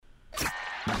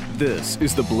This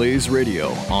is the Blaze Radio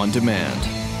on demand.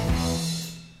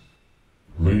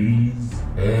 Ladies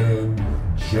and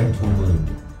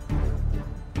gentlemen,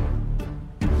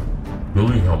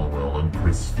 Billy Hallowell and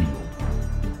Chris Field,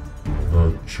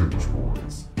 the Church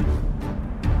Boys.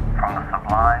 From the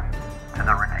sublime to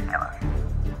the ridiculous,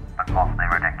 but mostly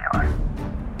ridiculous.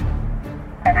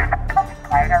 And it's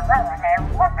quite a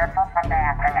really wonderful Sunday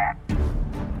afternoon.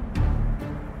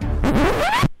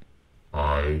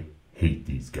 I hate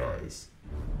these guys.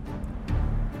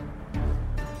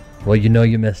 Well, you know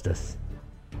you missed us.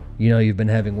 You know you've been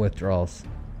having withdrawals.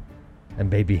 And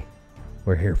baby,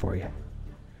 we're here for you.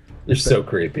 You're so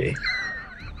creepy.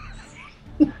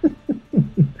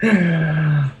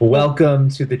 Welcome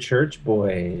to the Church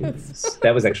Boys.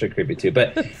 That was actually creepy too,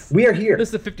 but we are here. This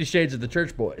is the 50 Shades of the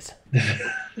Church Boys.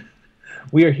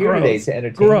 We are here today Gross. to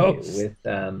entertain Gross. you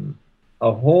with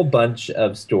a whole bunch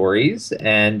of stories,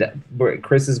 and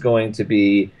Chris is going to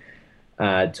be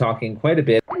talking quite a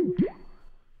bit.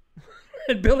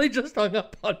 And Billy just hung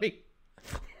up on me.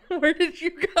 Where did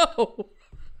you go?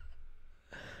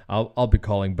 I'll be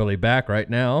calling Billy back right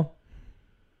now.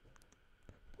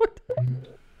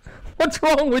 What's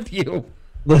wrong with you?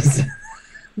 Listen,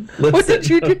 What did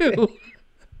you do?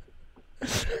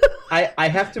 I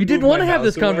have to. You didn't move want my to have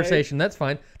this mouse away. conversation. That's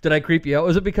fine. Did I creep you out?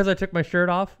 Was it because I took my shirt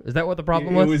off? Is that what the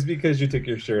problem was? It was because you took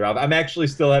your shirt off. I'm actually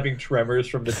still having tremors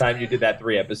from the time you did that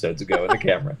 3 episodes ago in the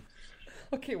camera.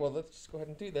 Okay, well, let's just go ahead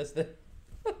and do this then.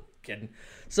 Kidding.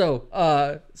 So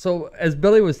as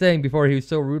Billy was saying before he was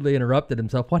so rudely interrupted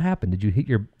himself, what happened? Did you hit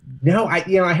your... No,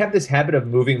 I have this habit of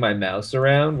moving my mouse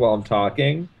around while I'm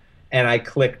talking, and I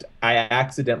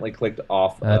accidentally clicked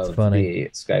off That's of funny. the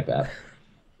Skype app.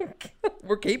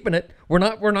 We're keeping it. We're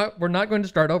not going to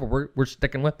start over. We're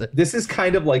sticking with it. This is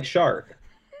kind of like Shark.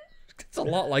 It's a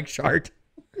lot like Shart.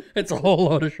 It's a whole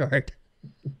load of Shart.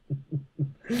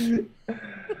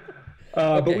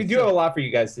 But we do have a lot for you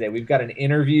guys today. We've got an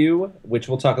interview, which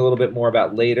we'll talk a little bit more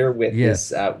about later, with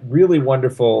this really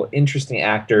wonderful, interesting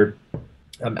actor,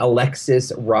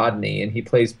 Alexis Rodney, and he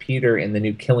plays Peter in the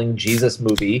new Killing Jesus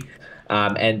movie.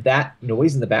 And that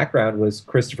noise in the background was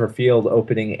Christopher Field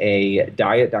opening a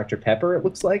Diet Dr. Pepper, it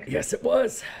looks like. Yes, it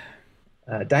was.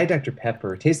 Diet Dr.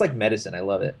 Pepper. Tastes like medicine. I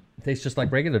love it. Tastes just like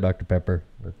regular Dr. Pepper,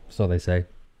 so they say.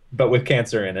 But with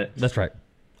cancer in it. That's right.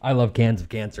 I love cans of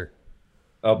cancer.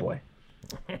 Oh, boy.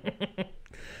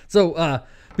 So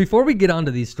before we get on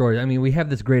to these stories, I mean, we have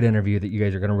this great interview that you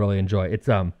guys are going to really enjoy. It's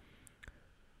I'm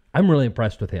really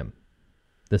impressed with him,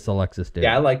 this Alexis dude.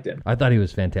 Yeah, I liked him. I thought he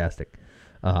was fantastic.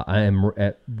 I am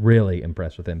really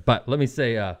impressed with him. But let me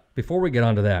say, before we get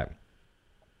on to that,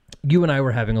 you and I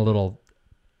were having a little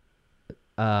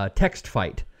text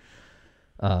fight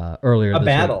earlier this week.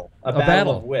 A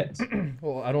battle of wit.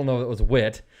 Well, I don't know if it was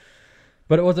wit,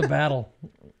 but it was a battle.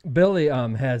 Billy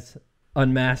has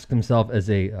unmasked himself as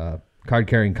a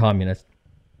card-carrying communist,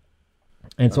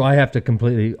 and so I have to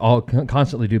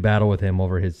constantly do battle with him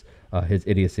over his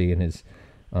idiocy and his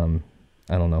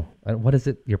I don't know, what is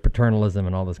it, your paternalism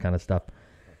and all this kind of stuff.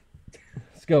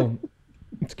 Let's go.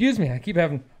 Excuse me, I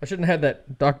shouldn't have had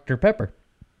that Dr. Pepper.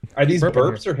 Are these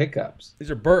burps or hiccups?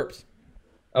 These are burps.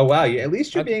 Oh, wow. At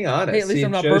least you're being honest. Hey, at least See,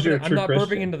 I'm not it shows you're a burping. I'm true not Christian.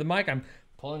 burping into the mic. I'm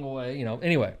pulling away.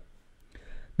 Anyway.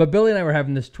 But Billy and I were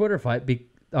having this Twitter fight,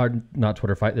 not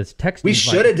Twitter fight. This text. We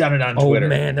should have done it on Twitter. Oh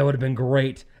man, that would have been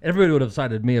great. Everybody would have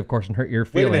sided me, of course, and hurt your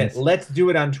Wait a feelings. minute. Let's do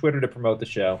it on Twitter to promote the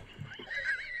show.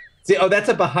 See, that's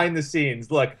a behind the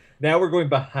scenes. Look, now we're going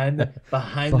behind the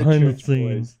Church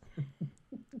scenes.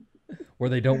 Boys. Where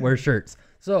they don't wear shirts.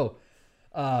 So,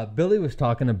 Billy was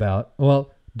talking about.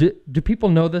 Well, do people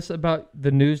know this about the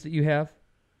news that you have?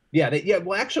 Yeah.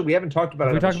 Well, actually, we haven't talked about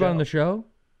it. We talked about it on the show.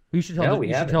 You should tell. No,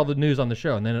 You should tell the news on the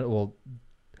show, and then it will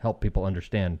help people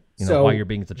understand. Why you're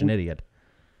being such an idiot.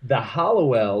 The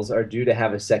Hallowells are due to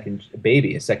have a second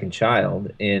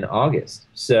child in August.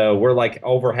 So we're like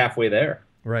over halfway there.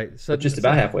 Right. So just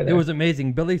about halfway there. It was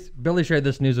amazing. Billy shared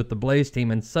this news with the Blaze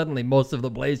team, and suddenly most of the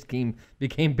Blaze team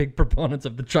became big proponents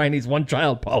of the Chinese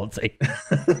one-child policy.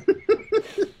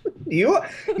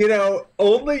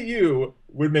 Only you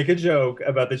would make a joke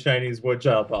about the Chinese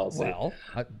one-child policy. Well,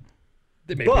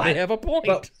 maybe they have a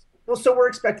point. So we're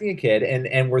expecting a kid,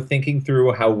 and we're thinking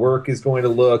through how work is going to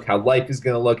look, how life is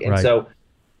going to look. And so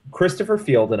Christopher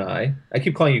Field and I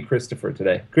keep calling you Christopher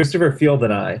today. Christopher Field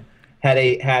and I had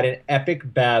an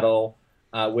epic battle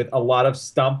with a lot of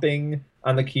stomping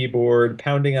on the keyboard,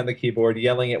 pounding on the keyboard,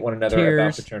 yelling at one another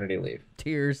about paternity leave.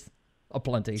 Tears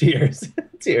aplenty. Tears.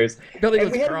 Billy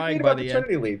and was crying by the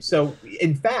paternity leave. So,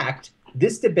 in fact,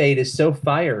 this debate is so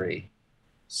fiery,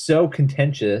 so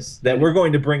contentious that we're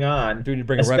going to bring on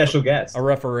a special guest. A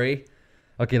referee.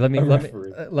 Okay, let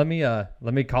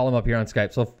me call him up here on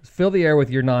Skype. So fill the air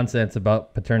with your nonsense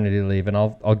about paternity leave, and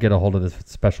I'll get a hold of this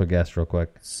special guest real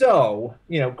quick. So,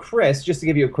 Chris, just to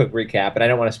give you a quick recap, and I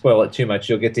don't want to spoil it too much,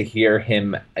 you'll get to hear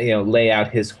him, lay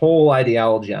out his whole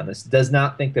ideology on this. Does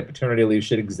not think that paternity leave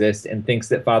should exist and thinks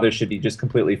that fathers should be just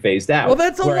completely phased out. Well,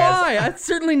 that's a lie. That's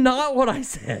certainly not what I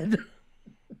said.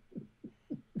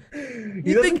 Do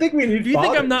you think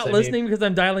I'm not listening because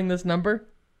I'm dialing this number?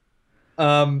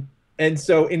 And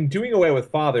so in doing away with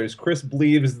fathers, Chris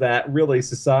believes that really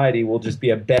society will just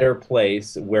be a better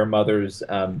place where mothers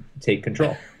take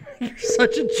control. You're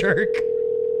such a jerk.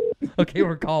 Okay,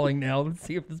 we're calling now. Let's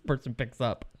see if this person picks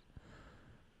up.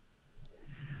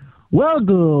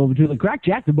 Welcome to the Crack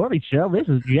Jack the Morning Show. This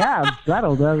is John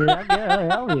Settled.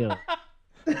 Hell you.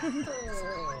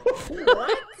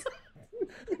 What?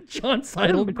 John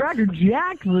Seidel. The Cracker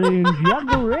Jackson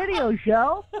Jungle Radio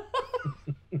Show.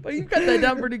 But you got that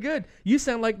down pretty good. You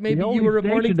sound like maybe you were a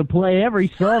morning to play every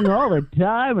song all the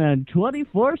time and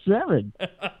 24/7.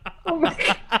 Oh my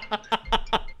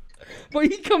God. But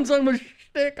he comes on with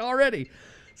shtick already.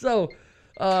 So,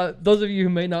 those of you who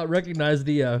may not recognize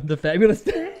the fabulous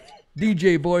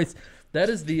DJ voice,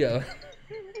 those are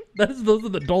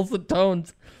the dulcet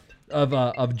tones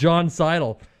of John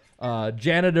Seidel,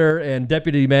 janitor and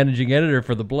deputy managing editor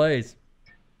for The Blaze.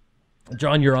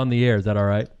 John, you're on the air. Is that all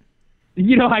right?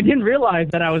 I didn't realize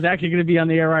that I was actually going to be on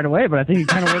the air right away, but I think it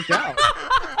kind of worked out.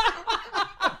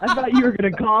 I thought you were going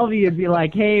to call me and be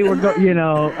like, "Hey,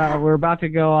 we're about to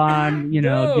go on.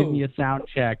 Give me a sound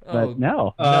check." But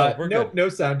no. No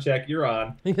sound check. You're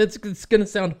on. It's going to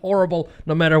sound horrible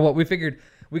no matter what. We figured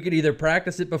we could either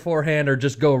practice it beforehand or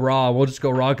just go raw. We'll just go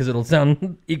raw because it'll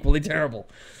sound equally terrible.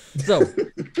 So,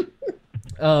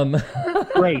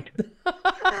 great.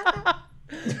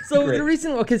 So the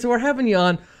reason, so we're having you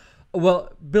on.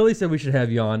 Well, Billy said we should have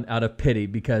you on out of pity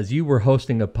because you were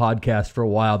hosting a podcast for a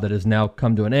while that has now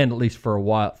come to an end, at least for a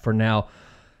while, for now,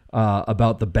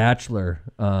 about The Bachelor.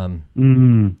 And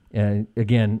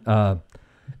again, and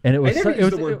it was... I never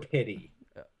used the word pity.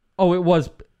 Oh, it was...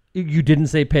 You didn't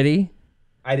say pity?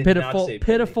 I did not say pity.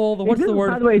 Pitiful. What's the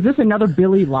word? By the way, is this another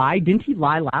Billy lie? Didn't he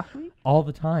lie last week? All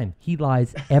the time. He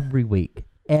lies every week.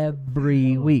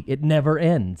 Every week. It never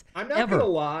ends. I'm not going to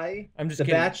lie. I'm just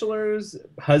kidding. kidding. Bachelor's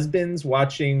husbands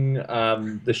watching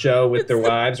the show with their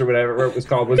wives or whatever it was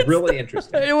called was really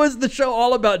interesting. It was the show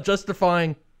all about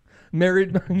justifying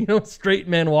married, straight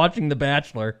men watching The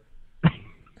Bachelor.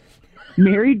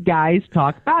 Married guys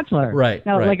talk Bachelor. Right.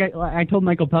 Now, right. like I told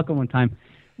Michael Pelka one time,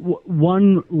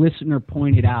 one listener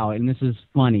pointed out, and this is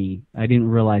funny, I didn't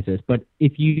realize this, but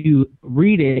if you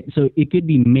read it, so it could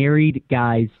be married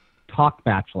guys talk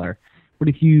Bachelor, but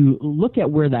if you look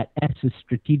at where that S is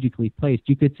strategically placed,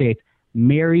 you could say it's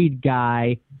married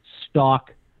guy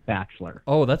stalk Bachelor.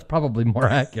 Oh, that's probably more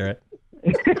accurate.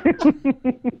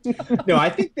 No, I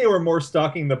think they were more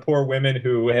stalking the poor women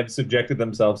who have subjected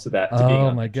themselves to that.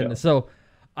 Oh my goodness! So,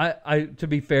 I to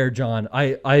be fair, John,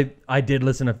 I did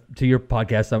listen to your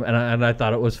podcast, and I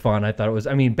thought it was fun. I thought it was.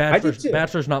 I mean,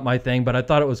 Bachelor's not my thing, but I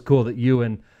thought it was cool that you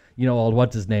and old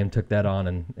what's his name took that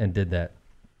on and did that.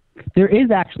 There is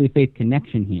actually a faith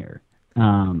connection here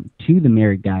to the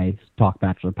Married Guys Talk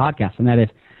Bachelor podcast, and that is,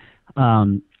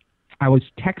 I was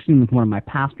texting with one of my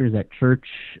pastors at church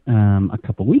a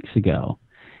couple weeks ago,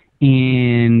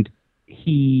 and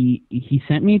he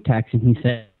sent me a text, and he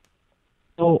said,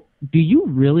 "Oh, do you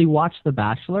really watch The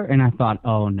Bachelor?" And I thought,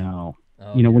 "Oh no,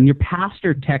 when your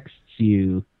pastor texts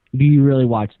you, do you really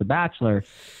watch The Bachelor?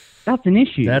 That's an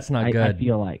issue. That's not good. I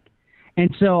feel like."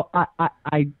 And so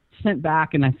I sent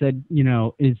back and I said,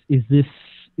 is this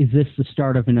the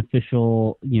start of an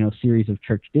official, series of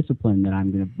church discipline that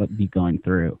I'm going to be going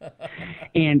through?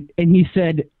 and he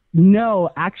said, "No,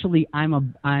 actually,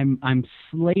 I'm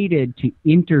slated to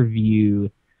interview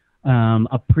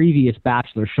a previous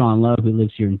bachelor, Sean Lowe, who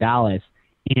lives here in Dallas,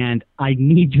 and I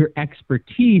need your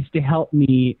expertise to help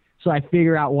me so I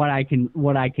figure out what I can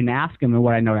ask him and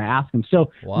what I know to ask him."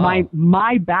 So wow.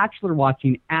 my Bachelor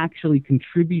watching actually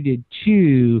contributed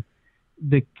to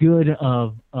the good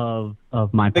of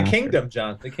my the pastor. kingdom,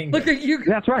 John. The kingdom. Look at you.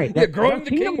 That's right. You're growing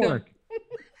the kingdom kingdom.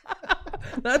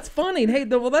 That's funny. Hey,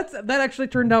 well, that actually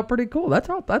turned out pretty cool. That's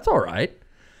all right.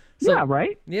 So, yeah,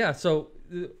 right. Yeah. So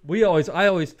I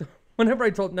always. Whenever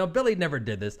I told, now Billy never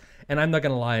did this, and I'm not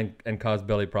going to lie and cause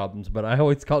Billy problems, but I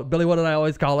always call it, Billy, what did I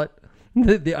always call it?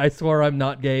 The I Swear I'm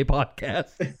Not Gay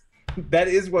podcast. That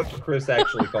is what Chris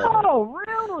actually called it. Oh,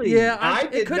 really? Yeah,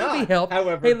 it couldn't not, be helped.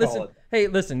 However, hey,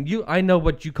 listen, I know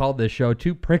what you called this show,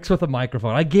 two pricks with a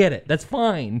microphone. I get it. That's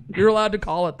fine. You're allowed to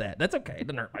call it that. That's okay. It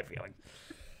doesn't hurt my feelings.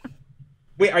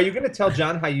 Wait, are you going to tell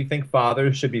John how you think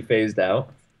fathers should be phased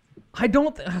out? I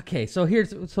don't. Okay, so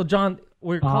John,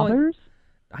 we're calling. Fathers?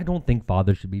 I don't think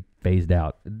fathers should be phased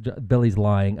out. Billy's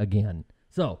lying again.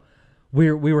 So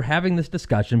we were having this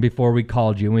discussion before we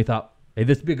called you, and we thought, hey,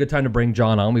 this would be a good time to bring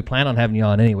John on. We plan on having you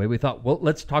on anyway. We thought, well,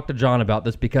 let's talk to John about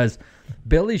this because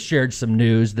Billy shared some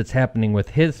news that's happening with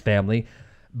his family,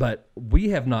 but we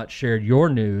have not shared your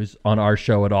news on our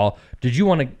show at all. Did you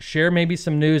want to share maybe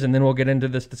some news, and then we'll get into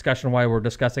this discussion while we're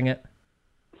discussing it?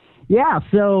 Yeah,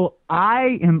 so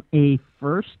I am a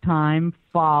first-time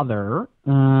father,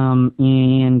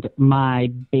 and my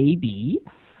baby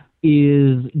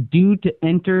is due to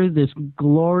enter this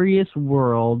glorious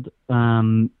world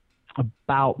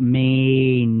about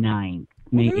May 9th,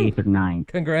 May 8th or 9th.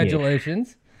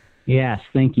 Congratulations. Yes,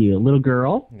 thank you. A little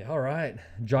girl. All right.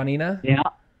 Johnina? Yeah.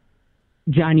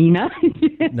 Johnina?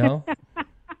 No?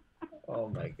 Oh,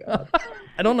 my God.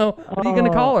 I don't know. What are you going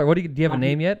to call her? Do you have a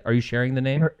name yet? Are you sharing the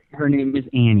name? Her name is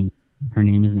Annie. Her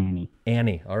name is Annie.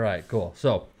 Annie. All right, cool.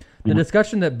 So the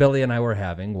discussion that Billy and I were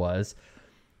having was,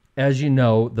 as you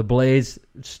know, the Blaze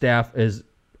staff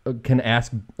can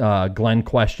ask Glenn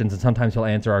questions, and sometimes he'll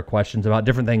answer our questions about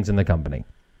different things in the company.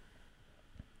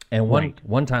 And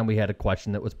one time we had a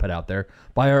question that was put out there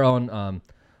by our own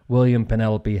William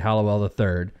Penelope Hallowell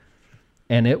III,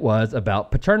 and it was about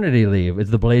paternity leave. Is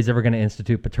the Blaze ever going to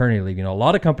institute paternity leave? You know, a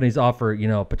lot of companies offer,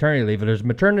 paternity leave. There's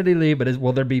maternity leave, but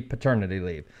will there be paternity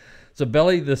leave? So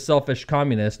Billy, the selfish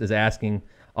communist, is asking,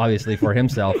 obviously, for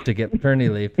himself to get paternity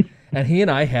leave. And he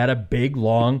and I had a big,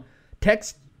 long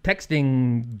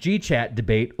texting G-chat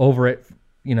debate over it,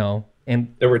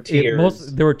 and there were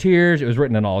tears. There were tears. It was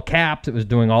written in all caps. It was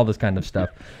doing all this kind of stuff.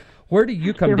 Where do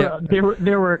you come down? There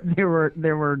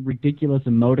were ridiculous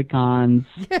emoticons.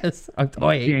 Yes,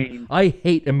 I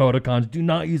hate emoticons. Do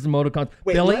not use emoticons.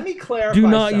 Wait, Billy, let me clarify. Do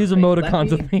not use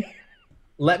emoticons with me.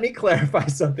 Let me clarify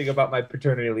something about my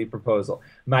paternity leave proposal.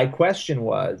 My question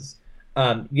was,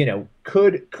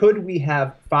 could we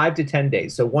have 5 to 10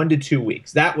 days, so 1 to 2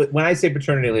 weeks? When I say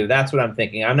paternity leave, that's what I'm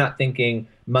thinking. I'm not thinking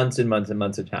months and months and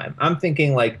months of time. I'm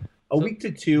thinking like a week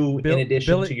to two in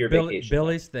addition to your vacation.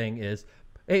 Billy's thing is,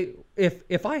 hey,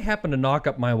 if I happen to knock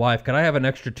up my wife, could I have an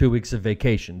extra 2 weeks of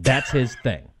vacation? That's his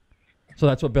thing. So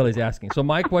that's what Billy's asking. So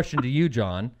my question to you,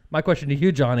 John,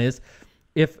 is,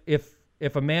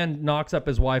 if a man knocks up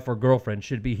his wife or girlfriend,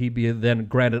 should he be then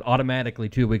granted automatically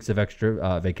 2 weeks of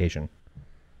extra vacation?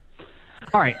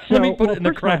 All right. So let me put it in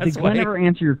a crass did Glenn ever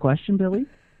answer your question, Billy?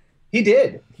 He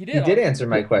did. He did answer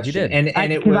my question. He did.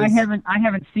 And it was. I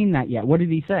haven't seen that yet. What did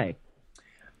he say?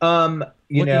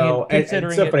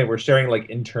 It's so funny. We're sharing like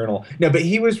internal. No, but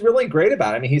he was really great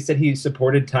about it. I mean, he said he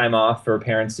supported time off for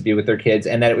parents to be with their kids,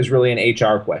 and that it was really an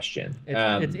HR question.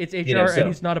 It's HR, and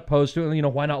he's not opposed to it.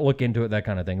 Why not look into it? That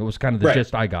kind of thing. It was kind of the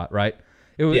gist I got. Right.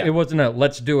 It wasn't a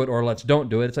let's do it or let's don't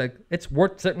do it. It's like it's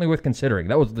certainly worth considering.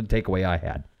 That was the takeaway I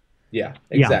had. Yeah.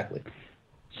 Exactly. Yeah.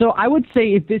 So I would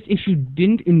say if this issue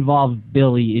didn't involve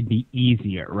Billy, it'd be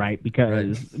easier, right?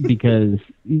 Because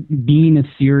being a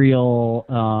serial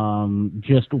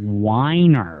just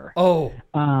whiner. Oh,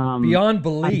 beyond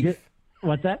belief.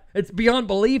 What's that? It's beyond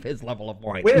belief, his level of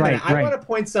whining. Wait a minute. I want to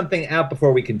point something out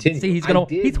before we continue. See, he's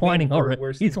whining already.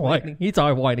 He's whining. He's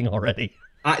whining already.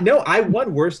 No, I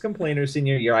won Worst Complainer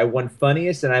senior year. I won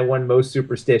Funniest, and I won Most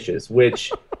Superstitious,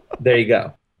 which, there you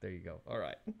go. There you go. All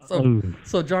right.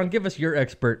 So John, give us your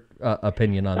expert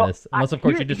opinion on this. Unless, of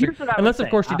course,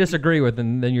 you disagree with,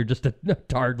 and then you're just a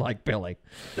tard like Billy.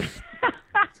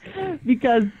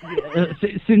 Because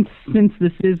since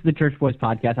this is the Church Boys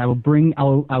podcast, I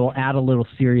will add a little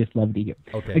serious levity here.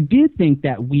 Okay. I do think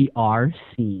that we are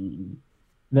seeing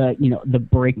the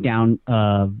breakdown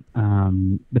of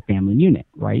the family unit,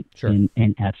 right? Sure.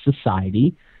 And as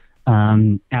society.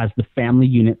 As the family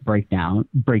unit breaks down,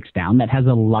 that has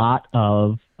a lot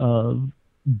of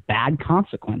bad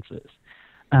consequences.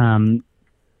 And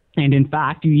in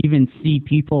fact, you even see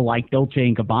people like Dolce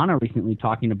and Gabbana recently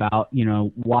talking about,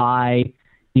 why,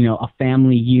 a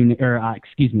family unit, or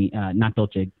not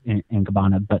Dolce and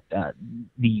Gabbana, but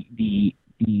the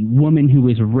woman who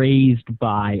was raised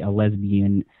by a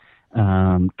lesbian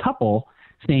couple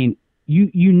saying,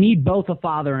 You need both a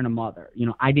father and a mother.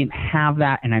 I didn't have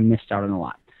that, and I missed out on a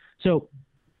lot. So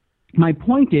my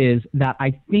point is that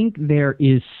I think there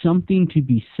is something to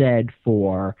be said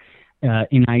for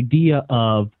an idea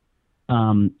of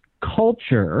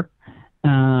culture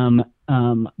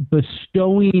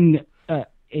bestowing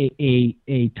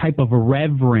a type of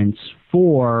reverence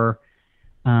for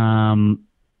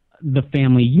the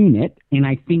family unit. And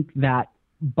I think that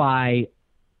by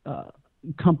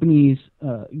companies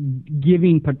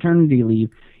giving paternity leave,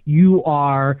 you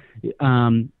are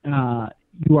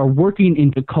working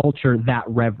into culture that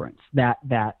reverence, that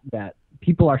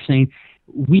people are saying,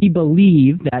 we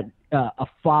believe that a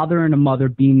father and a mother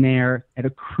being there at a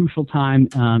crucial time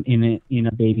in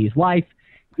a baby's life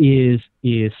is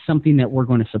something that we're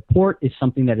going to support, is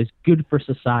something that is good for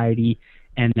society,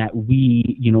 and that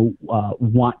we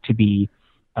want to be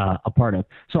a part of.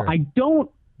 So sure.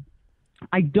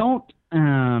 I don't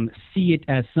see it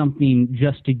as something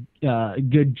just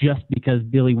good just because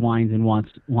Billy whines and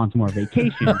wants more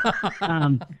vacation.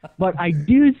 But I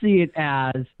do see it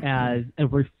as a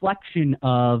reflection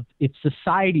of, if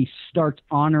society starts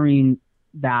honoring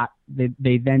that,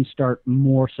 they then start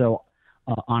more so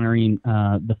honoring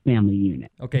the family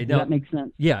unit. Okay, does that make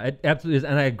sense? Yeah, it absolutely is,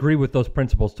 and I agree with those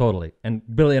principles totally. And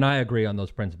Billy and I agree on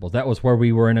those principles. That was where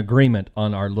we were in agreement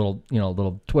on our little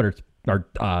Twitter or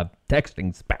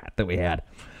texting spat that we had.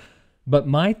 But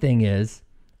my thing is,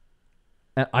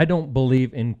 I don't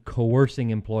believe in coercing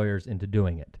employers into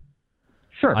doing it.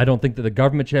 Sure. I don't think that the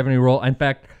government should have any role. In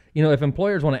fact, if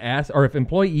employers want to ask, or if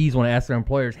employees want to ask their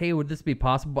employers, hey, would this be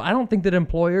possible? I don't think that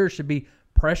employers should be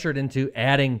pressured into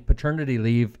adding paternity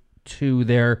leave to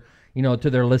their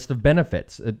list of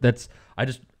benefits.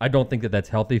 I don't think that that's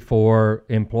healthy for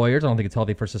employers. I don't think it's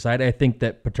healthy for society. I think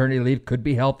that paternity leave could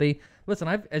be healthy. Listen,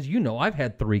 I've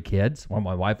had 3 kids. Well,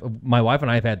 my wife and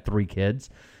I have had 3 kids,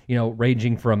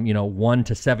 ranging from 1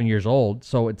 to 7 years old.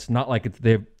 So it's not like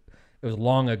it was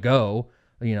long ago.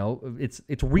 It's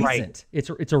recent. Right.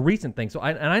 It's a recent thing. So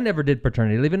I never did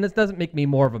paternity leave, and this doesn't make me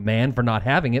more of a man for not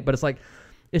having it. But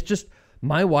it's just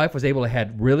my wife was able to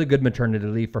have really good maternity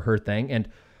leave for her thing, and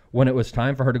when it was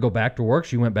time for her to go back to work,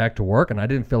 she went back to work, and I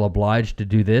didn't feel obliged to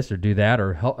do this or do that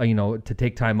or help, to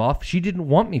take time off. She didn't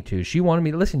want me to. She wanted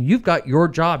me to listen. You've got your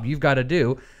job you've got to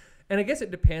do, and I guess it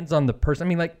depends on the person. I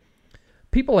mean, like,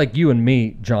 people like you and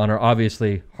me, John, are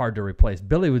obviously hard to replace.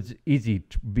 Billy was easy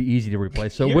to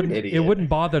replace, so it wouldn't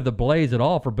bother the Blaze at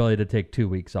all for Billy to take 2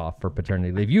 weeks off for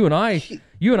paternity leave. You and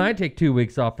I take 2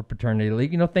 weeks off for paternity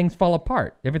leave. Things fall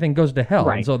apart. Everything goes to hell,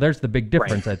 right. And so there's the big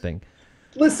difference, right. I think.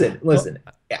 Listen.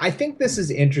 I think this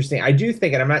is interesting. I do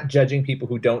think, and I'm not judging people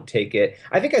who don't take it.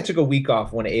 I think I took a week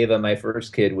off when Ava, my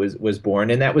first kid, was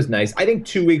born, and that was nice. I think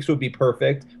 2 weeks would be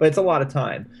perfect, but it's a lot of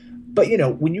time. But,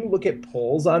 when you look at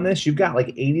polls on this, you've got like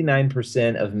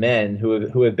 89% of men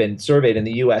who have been surveyed in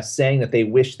the U.S. saying that they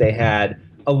wish they had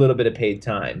a little bit of paid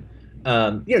time.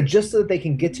 Just so that they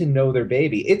can get to know their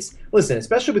baby. Listen,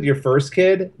 especially with your first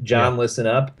kid, John, listen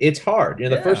up. It's hard.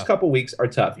 The first couple weeks are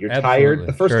tough. You're tired.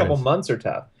 The first couple months are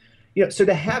tough. So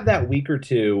to have that week or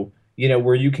two,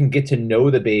 where you can get to know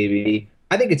the baby,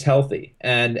 I think it's healthy.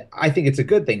 And I think it's a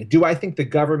good thing. Do I think the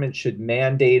government should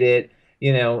mandate it?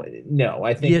 No,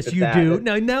 I think yes, you do.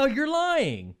 Now you're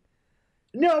lying.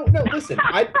 No, listen. No,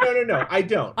 I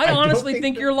don't. I honestly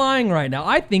think you're lying right now.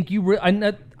 I think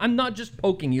I'm not just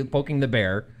poking the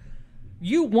bear.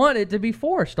 You want it to be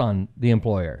forced on the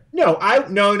employer. No.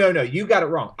 You got it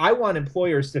wrong. I want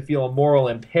employers to feel a moral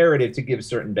imperative to give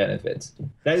certain benefits.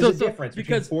 That is the difference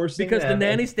between forcing them. The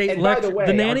nanny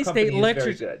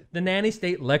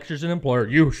state lectures an employer.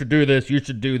 You should do this. You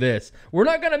should do this. We're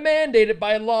not going to mandate it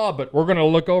by law, but we're going to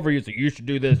look over you. So you should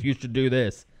do this. You should do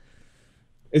this.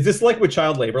 Is this like with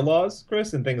child labor laws,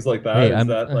 Chris, and things like that? Hey,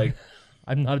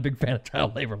 I'm not a big fan of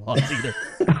child labor laws either.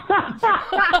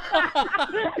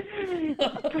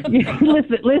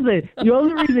 Listen. The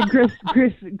only reason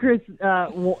Chris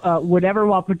would ever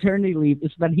want paternity leave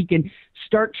is so that he can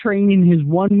start training his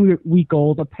 1 week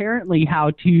old apparently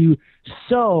how to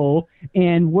sew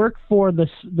and work for the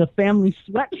family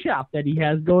sweatshop that he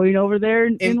has going over there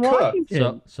in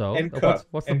Washington. And cook.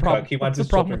 What's the problem? He wants the his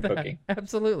problem children with cooking. That?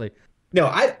 Absolutely. No,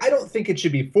 I don't think it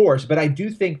should be forced, but I do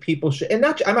think people should. And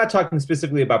I'm not talking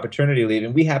specifically about paternity leave,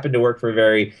 and we happen to work for a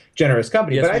very generous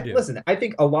company. Yes, but listen, I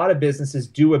think a lot of businesses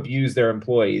do abuse their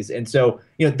employees, and so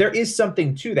there is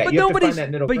something to that. But you have to find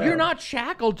that middle ground. You're not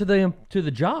shackled to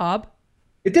the job.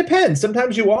 It depends.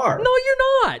 Sometimes you are. No,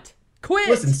 you're not. Quit.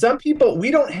 Listen, some people we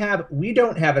don't have it.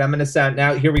 I'm going to sound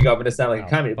now. Here we go. I'm going to sound like a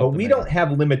communist, but we don't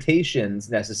have limitations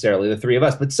necessarily. The three of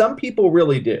us, but some people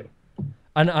really do.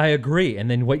 And I agree. And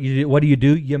then what do?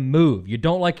 You move. You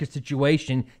don't like your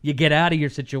situation. You get out of your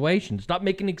situation. Stop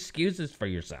making excuses for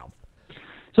yourself.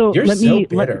 So you're so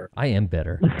bitter. I am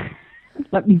bitter.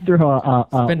 Let me throw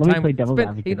let me play devil's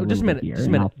advocate. Just a minute. Here, just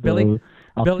a minute. Billy.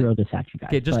 I'll throw this at you guys.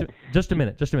 Okay, just a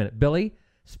minute. Billy,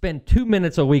 spend 2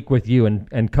 minutes a week with you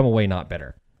and come away not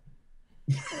bitter.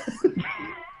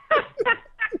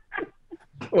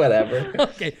 Whatever.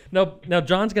 Okay. Now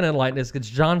John's going to enlighten us because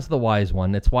John's the wise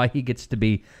one. That's why he gets to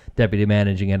be deputy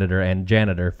managing editor and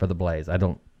janitor for the Blaze. I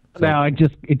don't. So. No, it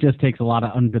just takes a lot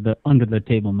of under the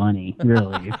table money,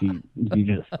 really.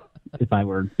 if I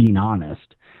were being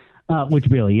honest, which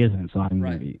really isn't. So I'm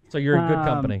right. Gonna be. So you're in good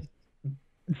company.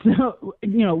 So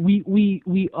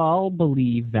we all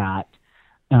believe that.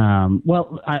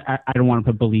 Well, I don't want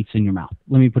to put beliefs in your mouth.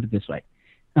 Let me put it this way.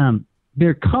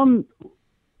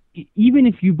 Even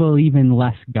if you believe in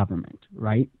less government,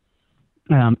 right?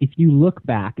 If you look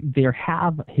back, there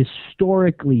have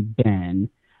historically been,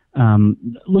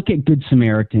 look at Good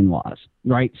Samaritan laws,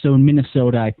 right? So in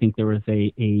Minnesota, I think there was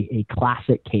a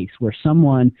classic case where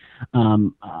someone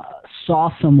saw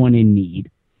someone in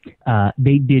need.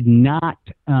 They did not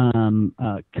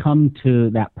come to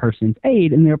that person's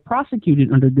aid, and they're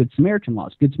prosecuted under Good Samaritan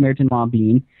laws. Good Samaritan law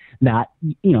being that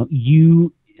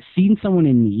you seen someone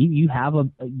in need, you have a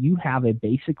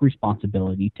basic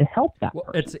responsibility to help that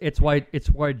person. It's why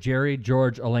Jerry,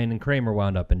 George, Elaine, and Kramer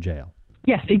wound up in jail.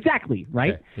 Yes, exactly,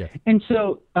 right. Okay, yes. And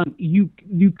so you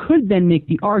could then make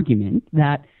the argument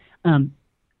that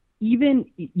even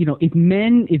if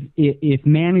man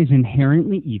is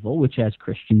inherently evil, which as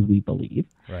Christians we believe,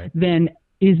 right, then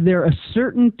is there a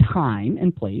certain time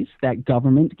and place that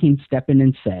government can step in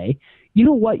and say, you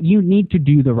know what, you need to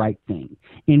do the right thing,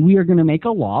 and we are going to make a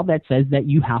law that says that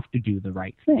you have to do the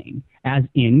right thing, as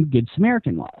in Good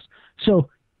Samaritan laws. So,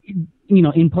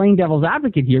 in playing devil's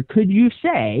advocate here, could you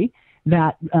say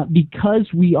that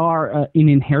because we are an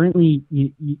inherently,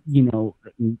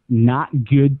 not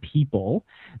good people,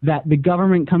 that the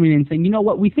government coming in and saying, you know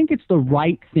what, we think it's the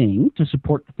right thing to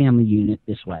support the family unit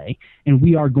this way, and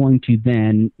we are going to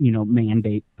then,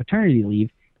 mandate paternity leave.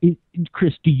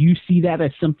 Chris, do you see that as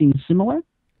something similar?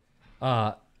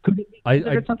 Could it be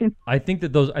considered something? I think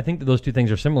that those two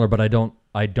things are similar, but I don't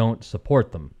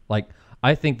support them. Like,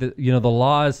 I think that the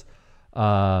laws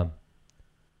are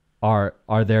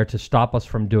there to stop us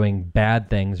from doing bad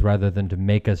things rather than to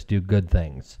make us do good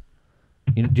things.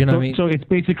 Do you know what I mean? So it's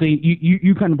basically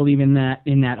you kind of believe in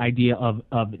that idea of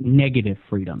negative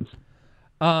freedoms.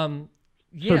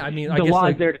 Yeah, so I mean, the law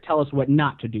is there to tell us what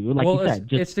not to do. Like you said,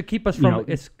 it's to keep us from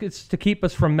it's to keep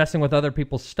us from messing with other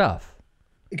people's stuff.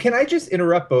 Can I just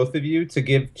interrupt both of you to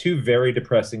give two very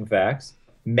depressing facts?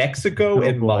 Mexico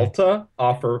and Malta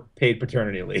offer paid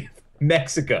paternity leave.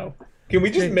 Mexico. Can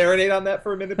we just marinate on that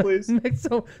for a minute, please?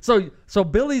 So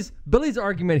Billy's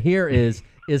argument here is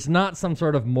not some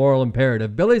sort of moral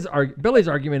imperative. Billy's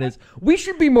argument is we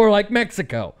should be more like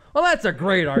Mexico. Well, that's a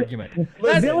great argument.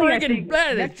 That's friggin'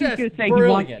 bad. It's just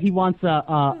brilliant. He wants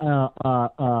a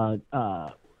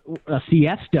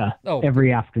siesta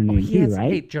every afternoon too,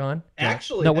 right? Hey, John.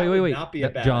 Actually, no, that wait. would not be a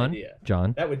bad idea.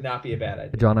 John. That would not be a bad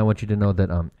idea. John, I want you to know that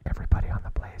everybody on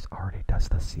the Blaze already does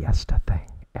the siesta thing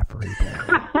every day.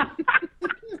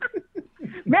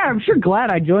 Man, I'm sure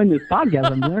glad I joined this podcast.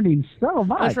 I'm learning so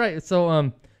much. That's right.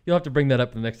 So you'll have to bring that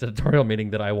up in the next editorial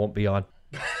meeting that I won't be on.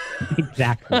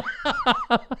 Exactly.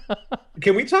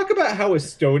 Can we talk about how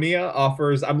Estonia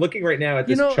offers? I'm looking right now at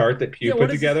this chart that Pew put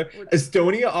together.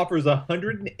 Estonia offers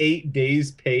 108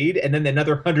 days paid and then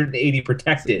another 180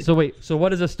 protected. So wait. So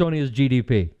what is Estonia's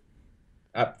GDP?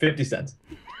 50 cents.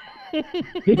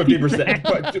 50%.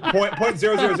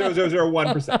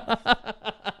 0.000001%.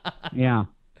 Yeah.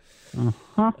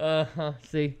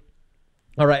 See.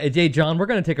 All right, hey John, we're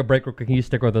going to take a break real quick. Can you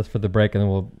stick with us for the break, and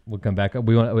then we'll come back.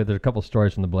 There's a couple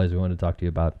stories from the Blaze we want to talk to you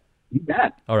about. You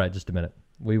bet. All right, just a minute.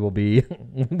 We'll be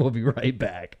right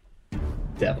back.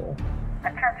 Devil. The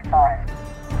Church Boys.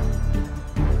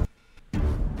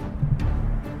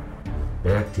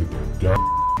 Back to the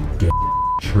goddamn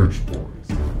Church Boys.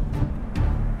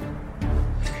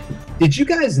 Did you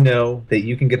guys know that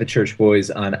you can get the Church Boys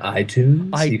on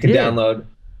iTunes? You can download.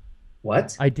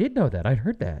 What? I did know that. I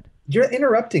heard that. You're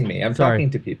interrupting me. I'm talking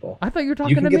to people. I thought you were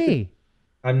talking to me.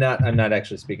 I'm not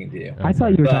actually speaking to you. I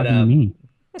thought you were talking to me.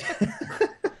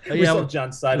 We saw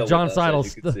John Seidel. John Seidel.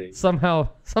 Somehow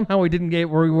we didn't get.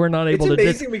 We were not able to. It's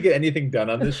amazing we get anything done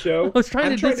on this show. I was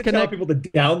trying to tell people to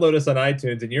download us on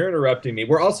iTunes, and you're interrupting me.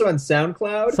 We're also on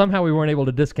SoundCloud. Somehow we weren't able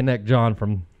to disconnect John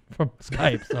from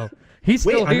Skype. So he's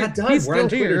still here. I'm not done. We're on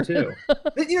Twitter too.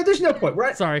 There's no point.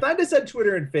 Sorry. Find us on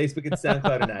Twitter and Facebook and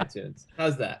SoundCloud and iTunes.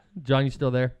 How's that? John, you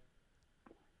still there?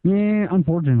 Yeah,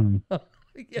 unfortunately.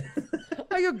 Yes,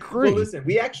 I agree. Well, listen,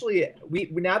 we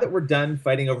now that we're done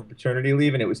fighting over paternity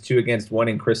leave, and it was 2-1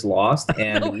 and Chris lost,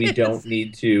 and we don't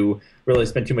need to really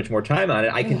spend too much more time on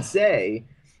it. I can say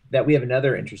that we have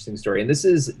another interesting story, and this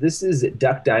is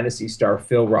Duck Dynasty star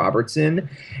Phil Robertson.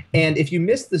 And if you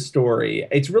missed the story,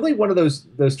 it's really one of those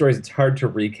stories it's hard to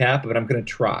recap, but I'm going to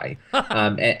try.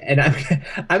 And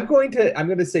I'm going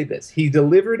to say this: he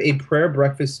delivered a prayer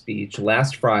breakfast speech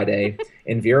last Friday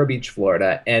in Vero Beach,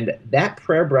 Florida, and that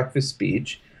prayer breakfast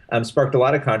speech sparked a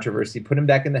lot of controversy, put him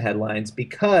back in the headlines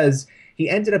because he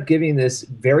ended up giving this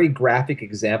very graphic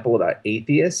example about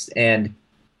atheists. And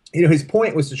his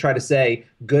point was to try to say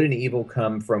good and evil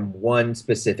come from one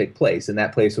specific place, and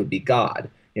that place would be God.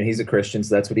 He's a Christian,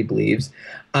 so that's what he believes.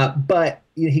 But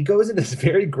he goes into this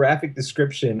very graphic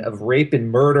description of rape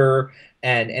and murder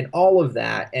and all of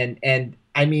that. And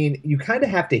I mean, you kind of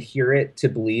have to hear it to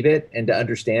believe it and to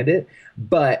understand it.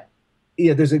 But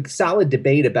there's a solid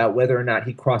debate about whether or not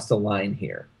he crossed the line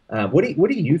here. What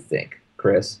do you think,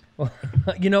 Chris? Well,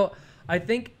 I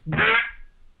think.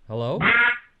 Hello.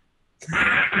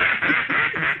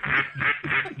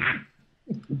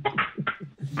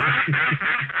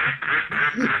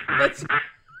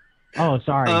 Oh,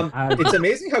 sorry. It's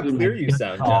amazing how clear you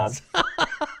sound, John.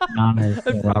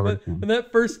 When that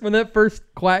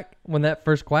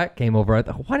first quack came over, I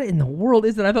thought, what in the world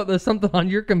is it? I thought there's something on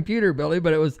your computer, Billy,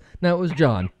 but it was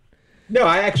John. No,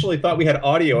 I actually thought we had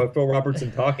audio of Phil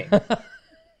Robertson talking.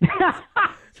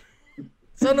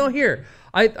 So no, here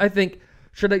I think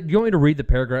do you want me to read the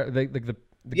paragraph?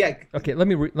 Yeah. Okay, let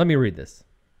me read this.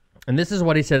 And this is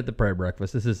what he said at the prayer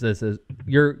breakfast. This is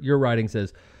your writing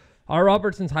says, our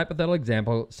Robertson's hypothetical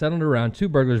example centered around two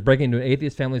burglars breaking into an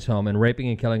atheist family's home and raping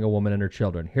and killing a woman and her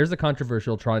children. Here's the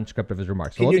controversial transcript of his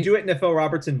remarks. Can you do it in a Phil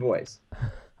Robertson voice?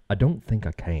 I don't think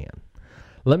I can.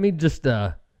 Let me just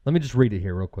read it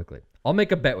here real quickly. I'll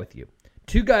make a bet with you.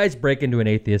 Two guys break into an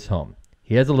atheist home.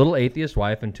 He has a little atheist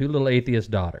wife and two little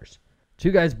atheist daughters.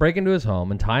 Two guys break into his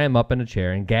home and tie him up in a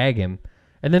chair and gag him,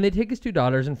 and then they take his two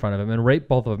daughters in front of him and rape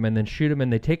both of them and then shoot him,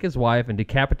 and they take his wife and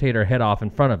decapitate her head off in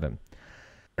front of him.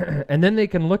 And then they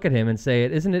can look at him and say,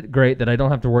 isn't it great that I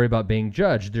don't have to worry about being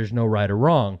judged? There's no right or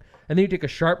wrong. And then you take a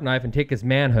sharp knife and take his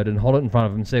manhood and hold it in front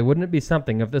of him and say, wouldn't it be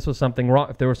something if there was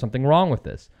something wrong with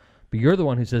this? But you're the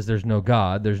one who says there's no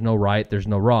God, there's no right, there's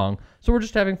no wrong. So we're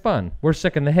just having fun. We're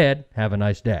sick in the head. Have a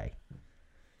nice day.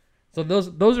 So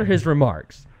those are his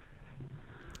remarks.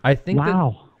 I think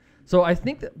I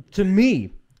think that to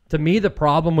me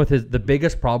the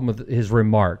biggest problem with his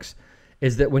remarks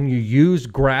is that when you use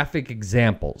graphic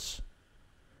examples,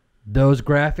 those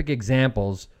graphic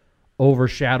examples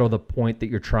overshadow the point that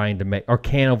you're trying to make, or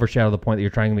can overshadow the point that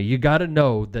you're trying to make. You got to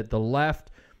know that the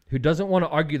left, who doesn't want to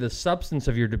argue the substance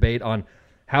of your debate on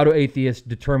how do atheists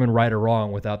determine right or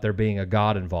wrong without there being a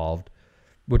God involved,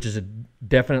 which is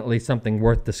definitely something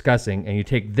worth discussing, and you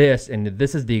take this, and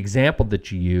this is the example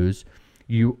that you use,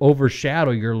 you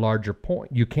overshadow your larger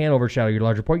point. You can't overshadow your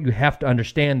larger point. You have to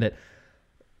understand that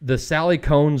the Sally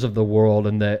Cohns of the world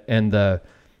and the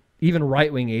even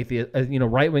right-wing atheists,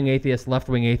 right-wing atheists,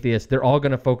 left-wing atheists, they're all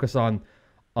going to focus on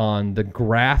the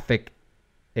graphic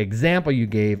example you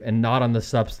gave and not on the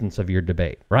substance of your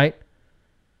debate, right?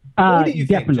 What do you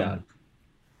definitely. think, John?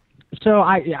 So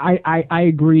I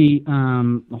agree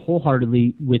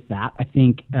wholeheartedly with that. I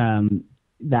think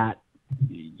that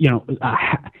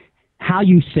how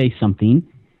you say something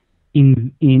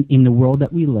in the world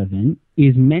that we live in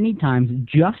is many times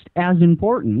just as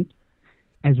important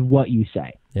as what you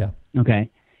say. Yeah. Okay.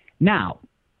 Now,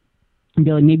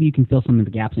 Billy, maybe you can fill some of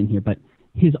the gaps in here, but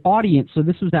his audience. So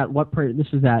this was at what prayer?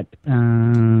 This was at.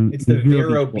 It's the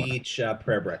Vero Beach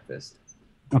prayer breakfast.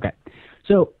 Okay.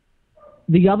 So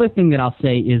the other thing that I'll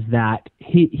say is that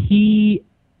he's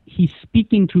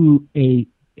speaking to it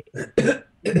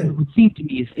would seem to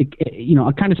me is a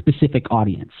kind of specific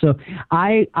audience. So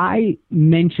I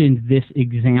mentioned this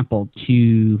example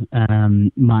to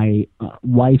my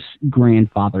wife's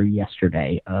grandfather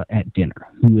yesterday at dinner,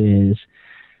 who is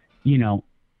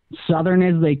Southern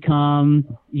as they come,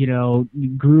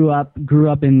 grew up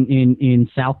in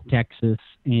South Texas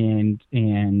and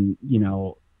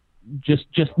just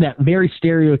that very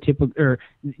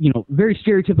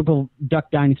stereotypical Duck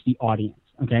Dynasty audience.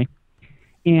 Okay.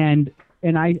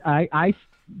 And I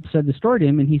said the story to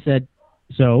him, and he said,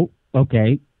 so,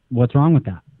 okay, what's wrong with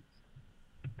that?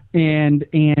 And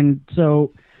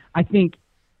so I think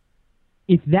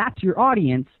if that's your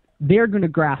audience, they're going to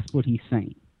grasp what he's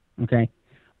saying. Okay.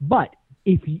 But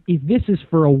if this is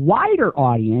for a wider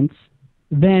audience,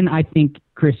 then I think,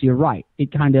 Chris, you're right.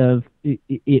 It kind of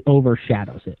it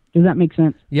overshadows it. Does that make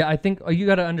sense? Yeah, I think you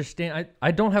got to understand.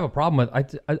 I don't have a problem with.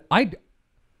 I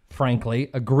frankly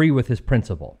agree with his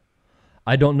principle.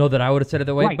 I don't know that I would have said it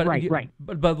that way. Right.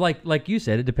 But like you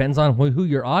said, it depends on who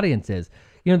your audience is.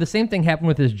 the same thing happened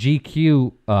with his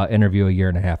GQ interview a year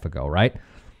and a half ago, right?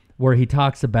 Where he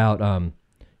talks about, I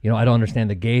don't understand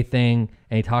the gay thing,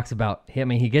 and he talks about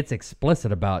him, and he gets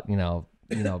explicit about,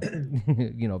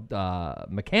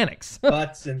 mechanics,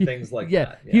 butts and things like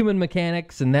that. Yeah, human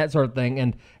mechanics and that sort of thing,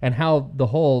 and how the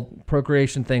whole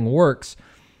procreation thing works.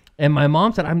 And my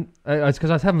mom said, it's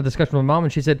because I was having a discussion with my mom,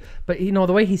 and she said, but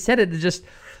the way he said it is just,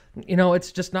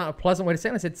 it's just not a pleasant way to say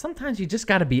it. And I said, sometimes you just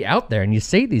got to be out there and you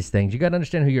say these things. You got to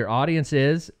understand who your audience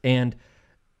is, and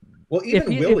well,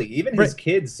 even his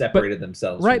kids separated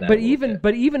themselves, right? From that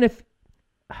but even if,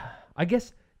 I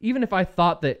guess, even if I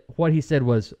thought that what he said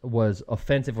was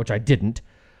offensive, which I didn't,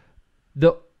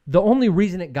 the only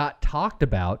reason it got talked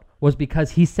about was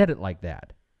because he said it like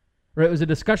that. Right? It was a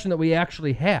discussion that we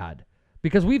actually had,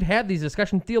 because we've had these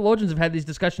discussions. Theologians have had these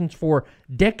discussions for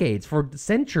decades, for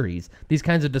centuries, these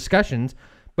kinds of discussions.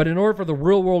 But in order for the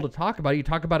real world to talk about it, you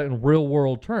talk about it in real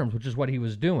world terms, which is what he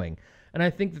was doing. And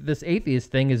I think that this atheist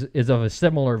thing is of a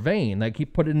similar vein. Like, he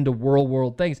put it into real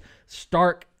world things,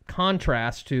 stark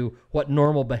contrast to what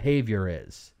normal behavior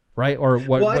is, right? Or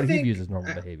what he views as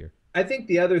normal behavior. I think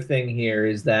the other thing here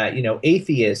is that,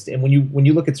 atheist, and when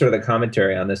you look at sort of the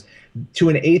commentary on this, to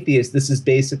an atheist, this is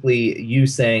basically you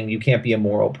saying you can't be a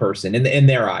moral person in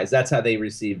their eyes. That's how they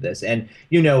receive this. And,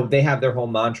 they have their whole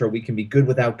mantra, we can be good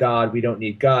without God, we don't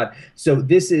need God. So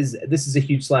this is a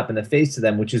huge slap in the face to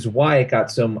them, which is why it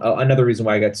got another reason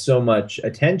why it got so much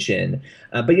attention.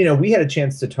 But, we had a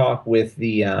chance to talk with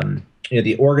the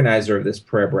organizer of this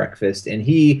prayer breakfast, and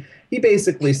he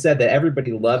basically said that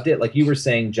everybody loved it. Like you were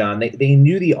saying, John, they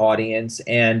knew the audience,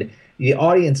 and the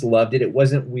audience loved it. It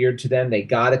wasn't weird to them. They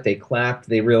got it. They clapped.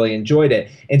 They really enjoyed it.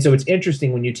 And so it's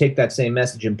interesting when you take that same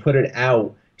message and put it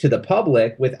out to the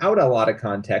public without a lot of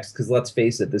context, because let's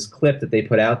face it, this clip that they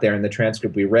put out there in the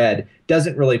transcript we read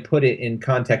doesn't really put it in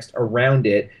context around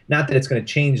it. Not that it's going to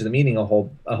change the meaning a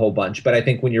whole bunch, but I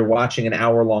think when you're watching an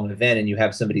hour-long event and you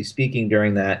have somebody speaking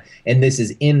during that, and this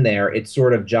is in there, it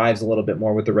sort of jives a little bit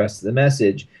more with the rest of the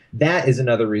message. That is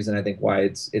another reason I think why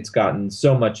it's gotten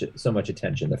so much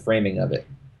attention, the framing of it.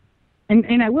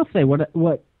 And I will say what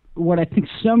I think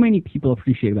so many people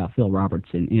appreciate about Phil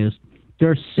Robertson is there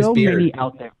are so many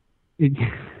out there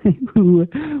who,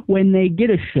 when they get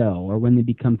a show or when they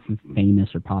become famous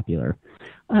or popular,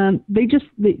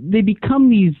 they become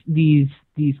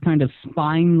these kind of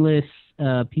spineless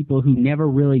people who never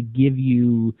really give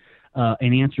you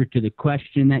an answer to the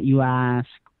question that you ask,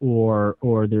 or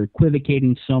they're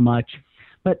equivocating so much.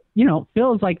 But,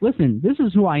 Phil is like, listen, this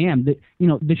is who I am.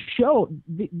 The show,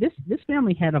 this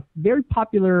family had a very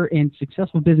popular and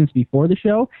successful business before the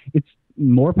show. It's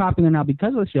more popular now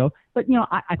because of the show. But,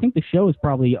 I think the show is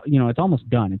probably, it's almost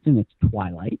done. It's in its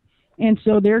twilight. And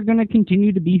so they're going to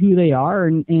continue to be who they are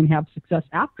and have success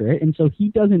after it. And so he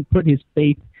doesn't put his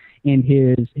faith in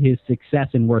his success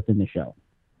and worth in the show.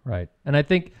 Right. And I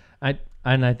think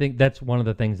that's one of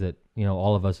the things that, a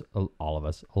lot of us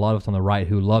on the right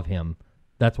who love him,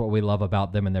 that's what we love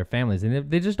about them and their families.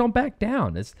 And they just don't back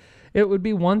down. It would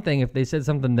be one thing if they said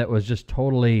something that was just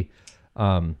totally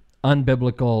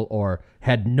unbiblical or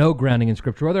had no grounding in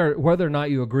Scripture. Whether or not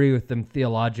you agree with them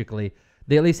theologically,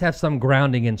 they at least have some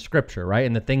grounding in Scripture, right?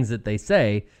 And the things that they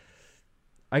say,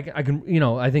 I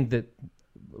think that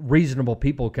reasonable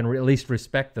people can at least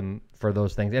respect them for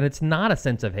those things. And it's not a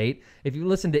sense of hate. If you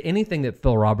listen to anything that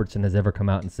Phil Robertson has ever come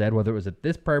out and said, whether it was at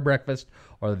this prayer breakfast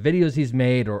or the videos he's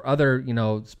made or other,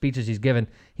 speeches he's given,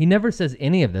 he never says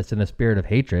any of this in a spirit of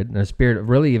hatred, in a spirit of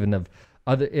really even of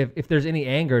other. If there's any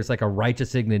anger, it's like a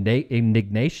righteous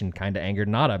indignation kind of anger,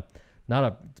 not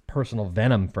a personal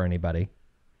venom for anybody.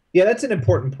 Yeah, that's an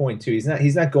important point too.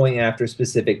 He's not going after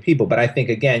specific people, but I think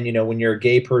again, when you're a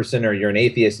gay person or you're an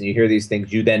atheist and you hear these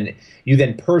things, you then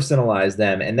personalize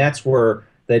them, and that's where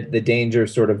the danger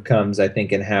sort of comes, I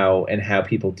think, in how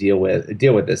people deal with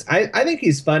this. I think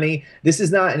he's funny. This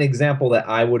is not an example that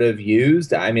I would have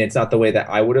used. I mean, it's not the way that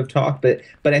I would have talked, but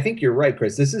I think you're right,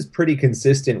 Chris. This is pretty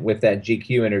consistent with that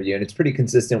GQ interview, and it's pretty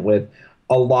consistent with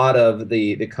a lot of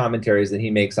the commentaries that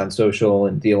he makes on social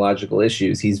and theological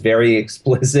issues. He's very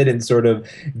explicit and sort of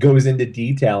goes into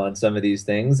detail on some of these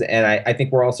things. And I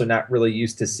think we're also not really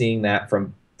used to seeing that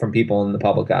from people in the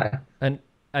public eye. And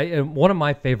one of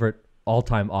my favorite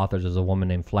all-time authors is a woman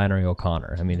named Flannery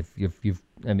O'Connor. I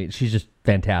mean, she's just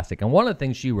fantastic. And one of the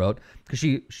things she wrote, because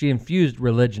she infused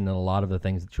religion in a lot of the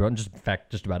things that she wrote, and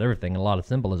just about everything, and a lot of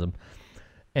symbolism.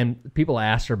 And people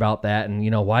asked her about that, and,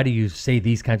 why do you say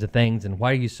these kinds of things, and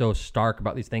why are you so stark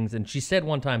about these things? And she said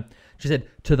one time,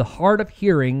 to the hard of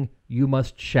hearing, you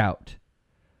must shout.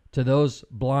 To those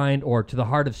blind or to the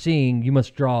hard of seeing, you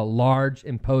must draw large,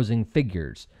 imposing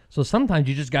figures. So sometimes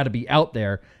you just got to be out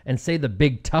there and say the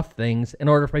big tough things in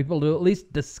order for people to at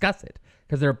least discuss it,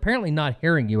 because they're apparently not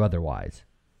hearing you otherwise.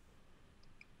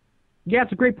 Yeah,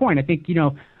 it's a great point. I think,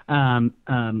 I've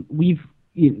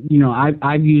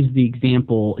used the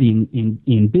example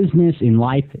in business, in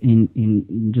life,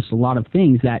 in just a lot of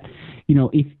things that,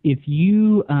 if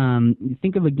you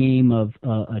think of a game of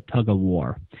a tug of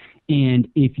war, and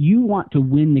if you want to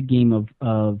win the game of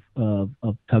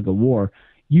tug of war,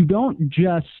 you don't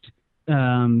just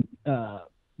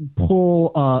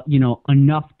pull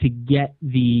enough to get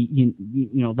the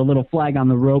the little flag on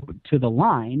the rope to the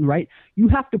line, right? You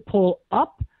have to pull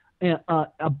up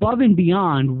above and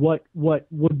beyond what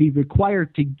would be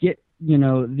required to get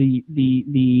the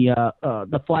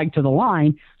flag to the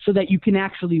line, so that you can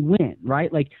actually win,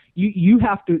 right? Like you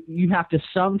have to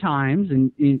sometimes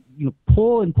and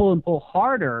pull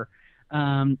harder,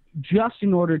 just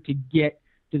in order to get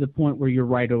to the point where you're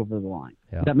right over the line.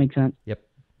 Yeah. Does that make sense? Yep,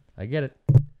 I get it.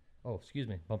 Oh, excuse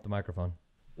me, bumped the microphone.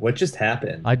 What just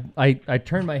happened? I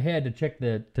turned my head to check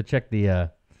the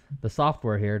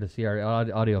software here to see our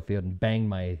audio field and banged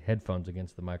my headphones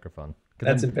against the microphone.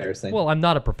 That's embarrassing. Well, I'm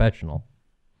not a professional.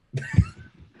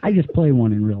 I just play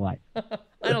one in real life.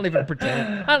 I don't even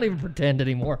pretend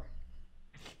anymore.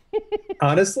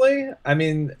 Honestly, I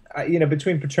mean,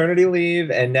 between paternity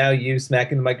leave and now you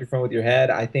smacking the microphone with your head,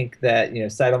 I think that,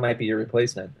 Seidel might be your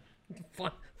replacement.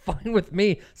 Fine with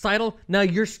me. Seidel, now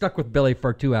you're stuck with Billy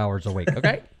for 2 hours a week,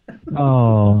 okay?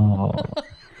 Oh.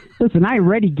 Listen, I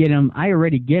already get him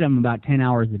about 10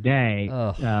 hours a day,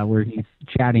 where he's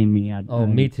chatting me.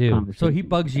 Me too. So he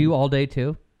bugs you all day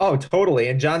too? Oh, totally.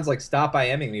 And John's like, stop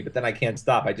IMing me, but then I can't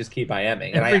stop. I just keep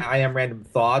IMing. And I am random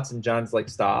thoughts, and John's like,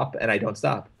 stop, and I don't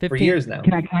stop. For years now.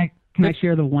 Can I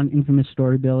share the one infamous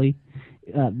story, Billy?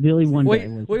 Billy one day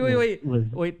was...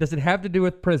 Wait, does it have to do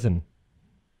with prison?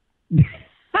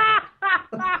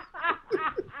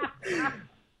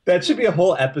 That should be a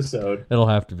whole episode. It'll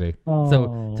have to be. Oh.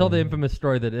 So tell the infamous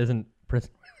story that isn't prison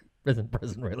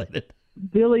related.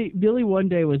 Billy one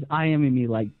day was IMing me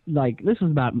like this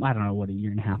was about, I don't know, what, a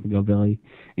year and a half ago, Billy,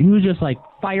 and he was just like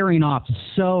firing off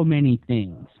so many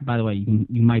things. By the way,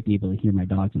 you might be able to hear my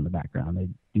dogs in the background. They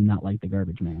do not like the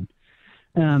garbage man.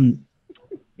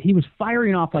 He was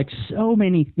firing off like so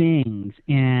many things,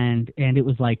 and it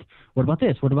was like, what about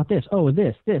this? What about this? Oh,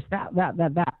 this,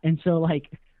 that. And so like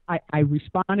I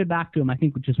responded back to him, I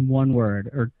think with just one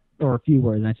word or a few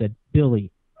words, and I said,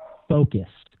 Billy, focused.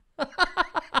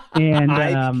 And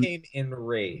I became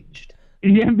enraged.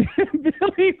 Yeah,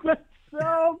 Billy was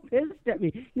so pissed at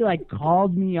me. He like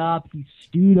called me up. He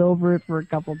stewed over it for a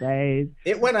couple days.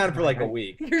 It went on for like a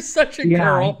week. You're such a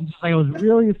girl. I was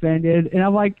really offended, and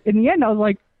I'm like, in the end, I was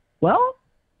like, well,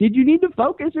 did you need to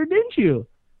focus or didn't you?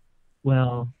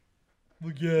 Well,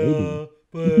 yeah.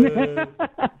 But...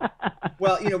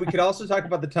 Well, we could also talk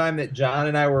about the time that John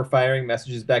and I were firing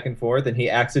messages back and forth, and he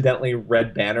accidentally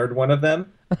red bannered one of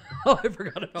them. Oh, I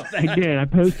forgot about that. I did. I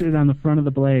posted it on the front of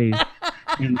the Blaze,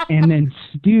 and then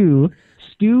Stu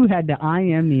had to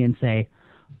IM me and say,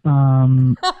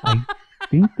 I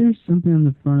think there's something on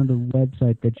the front of the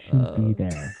website that shouldn't be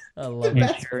there. I love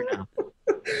it. Sure enough.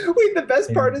 Wait, the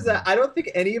best part is that I don't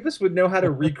think any of us would know how to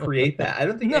recreate that. I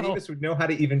don't think any of us would know how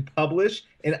to even publish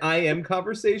an IM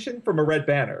conversation from a red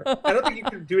banner. I don't think you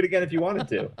could do it again if you wanted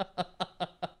to.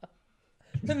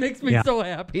 That makes me so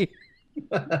happy.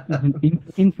 An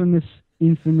infamous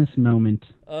moment.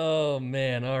 Oh,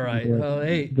 man. All right.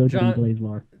 Hey, go John, to the Blaze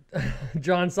Bar.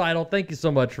 John Seidel, thank you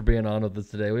so much for being on with us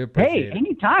today. We appreciate it. Hey,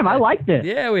 anytime. I liked it.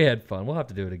 Yeah, we had fun. We'll have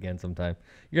to do it again sometime.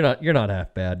 You're not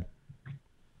half bad.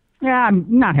 Yeah, I'm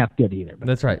not half good either. But.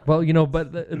 That's right. Well,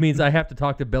 but it means I have to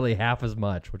talk to Billy half as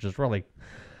much, which is really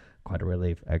quite a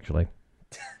relief, actually.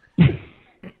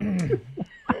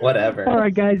 Whatever. All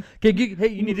right, guys. Hey,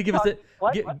 you need to give us a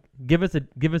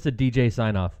DJ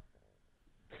sign off.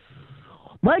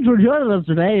 Thanks for joining us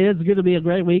today. It's going to be a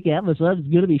great weekend. The sun's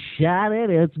going to be shining.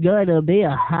 It's going to be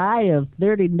a high of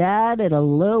 39 and a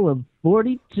low of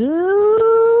 42.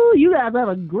 You guys have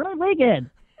a great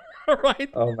weekend. All right.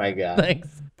 Oh, my God.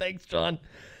 Thanks, John.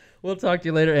 We'll talk to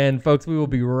you later. And, folks, we will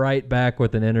be right back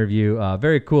with an interview,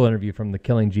 very cool interview from the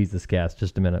Killing Jesus cast.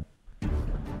 Just a minute. The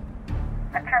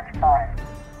Church Boys.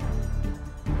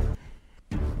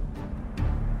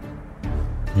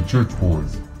 The Church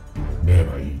Boys. Man,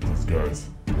 I hate these guys.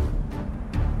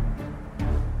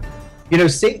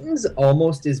 Satan's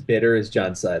almost as bitter as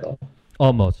John Seidel.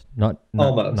 Almost. Not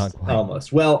quite.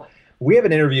 Almost. Well, we have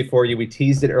an interview for you. We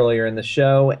teased it earlier in the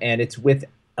show, and it's with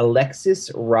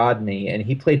Alexis Rodney, and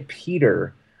he played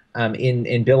Peter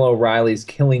in Bill O'Reilly's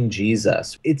Killing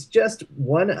Jesus. It's just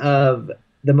one of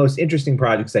the most interesting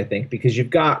projects, I think, because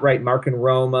you've got, right, Mark and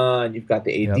Roma, and you've got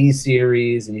the AD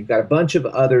series, and you've got a bunch of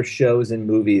other shows and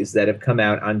movies that have come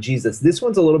out on Jesus. This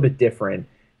one's a little bit different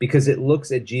because it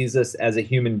looks at Jesus as a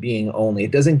human being only.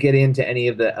 It doesn't get into any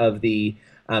of the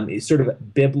sort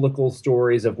of biblical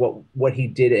stories of what he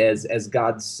did as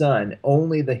God's son.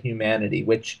 Only the humanity,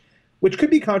 which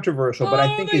could be controversial, but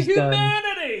I think is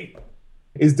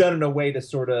done in a way to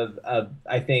sort of,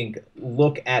 I think,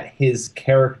 look at his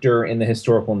character in the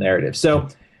historical narrative. So,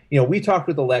 we talked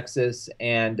with Alexis,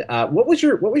 and what was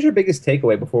your biggest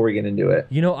takeaway before we get into it?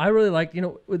 I really liked,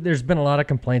 there's been a lot of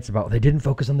complaints about they didn't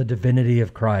focus on the divinity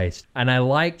of Christ. And I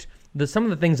liked some of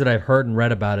the things that I've heard and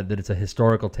read about it, that it's a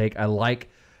historical take. I like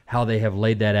how they have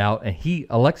laid that out. And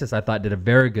Alexis, I thought, did a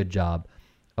very good job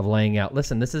of laying out,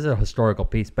 listen, this is a historical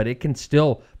piece, but it can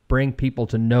still bring people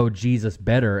to know Jesus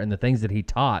better and the things that he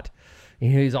taught.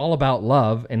 He's all about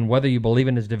love, and whether you believe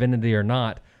in his divinity or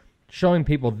not, showing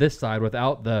people this side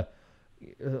without a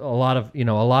lot of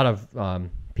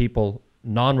people,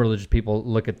 non-religious people,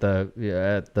 look at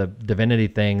the divinity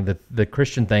thing. The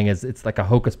Christian thing it's like a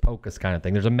hocus pocus kind of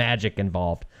thing. There's a magic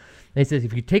involved. And he says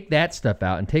if you take that stuff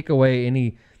out and take away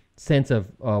any sense of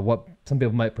what some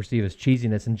people might perceive as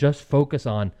cheesiness and just focus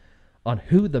on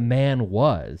who the man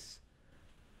was,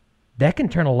 that can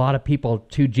turn a lot of people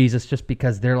to Jesus just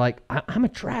because they're like, I'm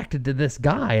attracted to this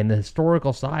guy and the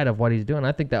historical side of what he's doing.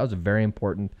 I think that was a very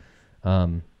important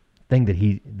thing that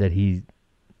he's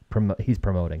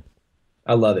promoting.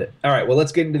 I love it. All right, well,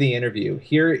 let's get into the interview.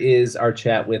 Here is our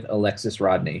chat with Alexis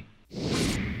Rodney.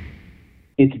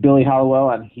 It's Billy Hollowell.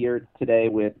 I'm here today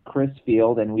with Chris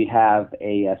Field, and we have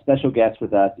a special guest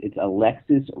with us. It's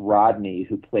Alexis Rodney,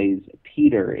 who plays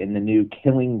Peter in the new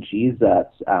Killing Jesus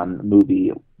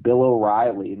movie. Bill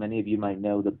O'Reilly, many of you might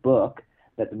know the book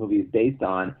that the movie is based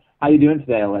on. How are you doing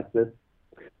today, Alexis?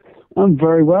 I'm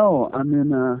very well. I'm in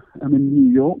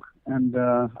New York, and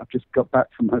I've just got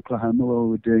back from Oklahoma where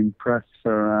we're doing press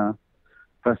for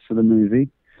the movie.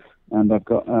 And I've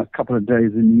got a couple of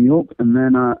days in New York, and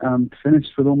then I'm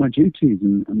finished with all my duties.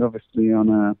 And obviously,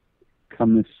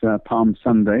 come this Palm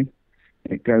Sunday,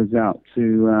 it goes out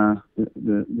to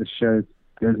the show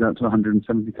goes out to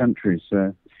 170 countries.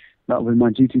 So that'll be my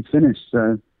duties finished.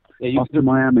 So off to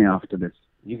Miami after this.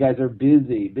 You guys are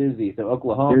busy. So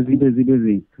Oklahoma.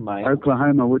 Busy. Miami.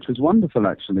 Oklahoma, which was wonderful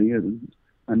actually.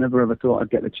 I never ever thought I'd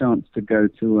get the chance to go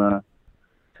to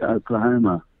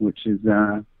Oklahoma, which is.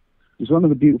 It's one of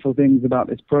the beautiful things about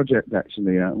this project,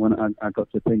 actually. When I got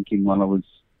to thinking while I was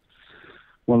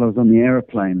on the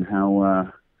airplane,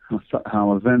 how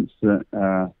events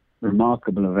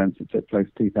remarkable events that took place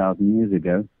 2,000 years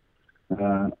ago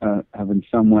have in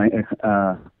some way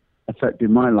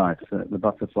affected my life. The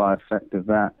butterfly effect of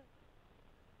that.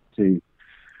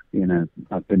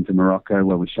 I've been to Morocco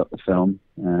where we shot the film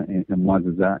in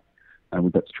Ouarzazate. We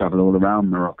got to travel all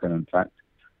around Morocco, in fact,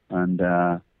 and.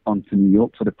 On to New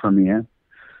York for the premiere,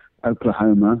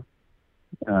 Oklahoma,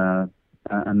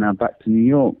 and now back to New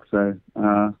York. So,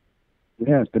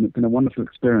 it's been a wonderful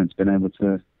experience being able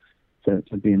to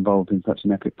be involved in such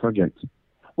an epic project.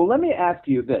 Well, let me ask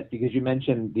you this, because you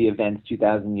mentioned the events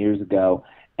 2,000 years ago,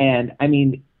 and I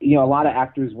mean, a lot of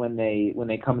actors when they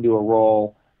come to a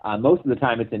role. Most of the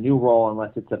time it's a new role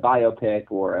unless it's a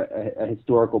biopic or a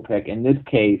historical pick. In this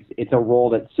case, it's a role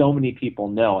that so many people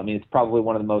know. I mean, it's probably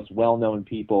one of the most well-known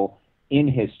people in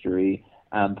history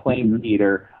playing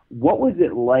Peter. What was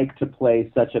it like to play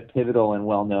such a pivotal and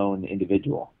well-known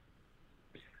individual?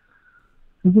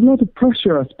 There's a lot of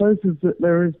pressure, I suppose, is that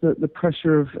there is the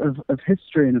pressure of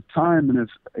history and of time and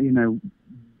of,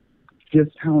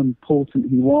 just how important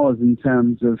he was in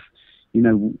terms of,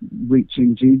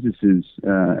 reaching Jesus's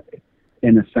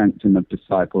inner sanctum of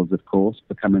disciples, of course,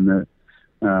 becoming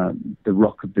the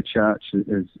rock of the church,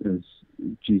 as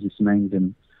Jesus named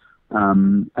him,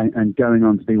 and going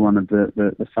on to be one of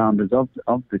the founders of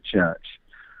the church.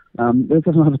 There's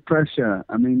a lot of pressure.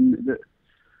 I mean,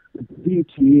 the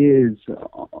beauty is,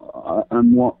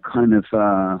 and what kind of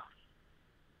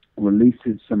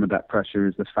releases some of that pressure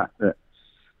is the fact that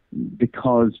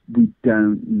because we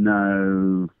don't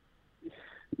know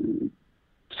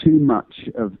too much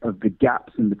of the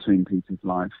gaps in between Peter's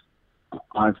life,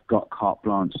 I've got carte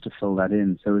blanche to fill that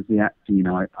in. So as the actor,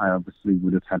 I obviously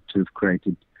would have had to have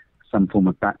created some form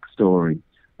of backstory.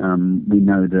 We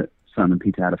know that Simon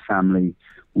Peter had a family.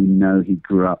 We know he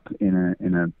grew up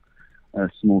in a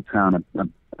small town.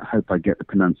 I hope I get the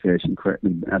pronunciation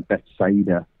correctly.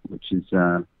 Bethsaida, which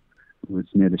was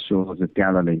near the shores of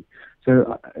Galilee.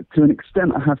 So to an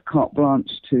extent, I have carte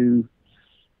blanche to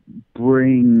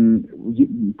bring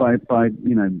by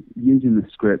using the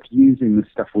script, using the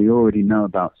stuff we already know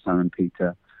about Simon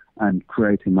Peter, and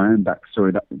creating my own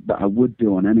backstory that I would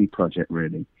do on any project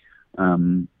really.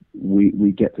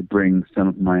 We get to bring some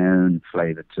of my own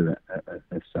flavor to it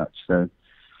as such. So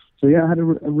yeah, I had a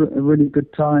really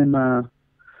good time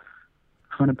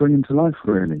kind of bringing to life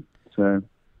really. So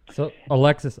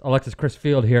Alexis Chris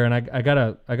Field here, and I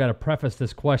gotta preface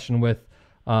this question with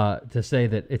to say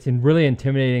that it's really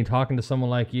intimidating talking to someone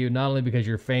like you, not only because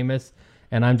you're famous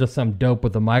and I'm just some dope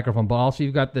with a microphone, but also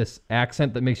you've got this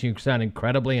accent that makes you sound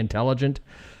incredibly intelligent.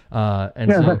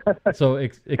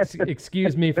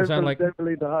 Excuse me for sounding like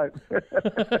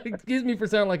excuse me for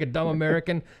sounding like a dumb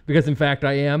American, because in fact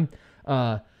I am.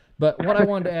 But what I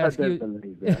wanted to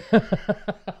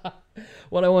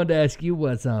ask you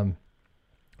was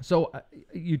so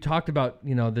you talked about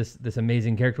this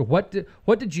amazing character. What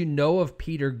did you know of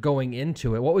Peter going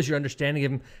into it? What was your understanding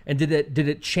of him, and did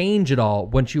it change at all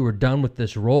once you were done with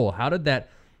this role? How did it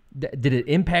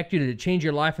impact you? Did it change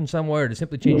your life in some way, or did it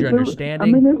simply change your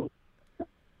understanding? I mean,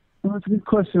 that's a good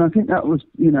question. I think that was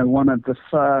one of the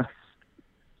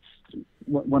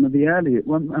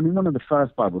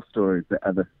first first Bible stories that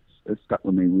ever stuck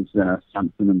with me was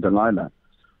Samson and Delilah.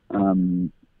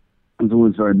 I was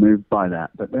always very moved by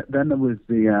that. But then there was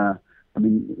the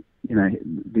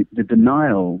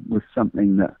denial was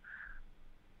something that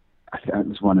I think that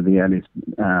was one of the earliest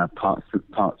parts of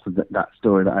that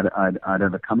story that I'd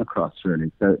ever come across,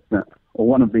 really. So or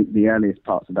one of the earliest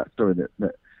parts of that story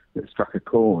that struck a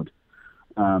chord.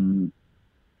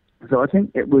 So I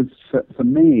think it was for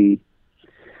me.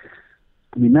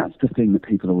 I mean, that's the thing that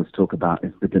people always talk about,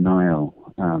 is the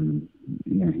denial.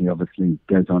 He obviously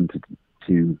goes on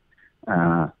to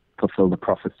fulfill the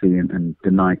prophecy and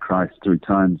deny Christ 3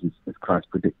 times as Christ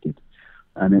predicted,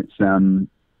 and it's a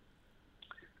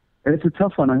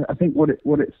tough one. I think what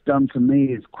it's done for me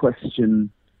is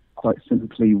question quite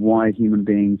simply why human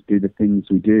beings do the things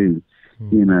we do.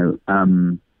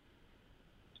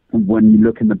 When you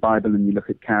look in the Bible and you look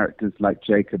at characters like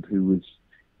Jacob, who was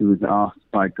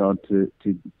asked by God to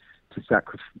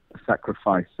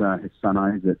sacrifice his son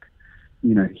Isaac,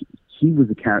 he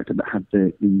was a character that had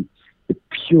the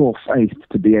pure faith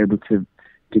to be able to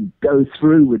go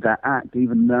through with that act,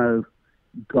 even though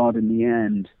God in the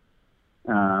end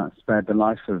spared the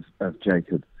life of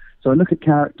Jacob. So I look at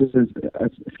characters of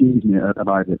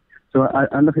Isaac. So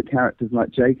I look at characters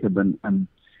like Jacob, and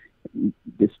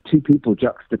there's 2 people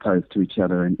juxtaposed to each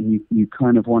other, and you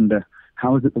kind of wonder,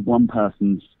 how is it that one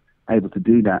person's able to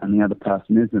do that and the other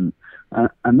person isn't?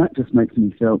 And that just makes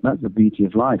me feel that's the beauty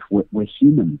of life. We're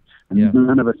human, and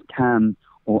none of us can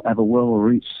or ever will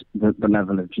reach the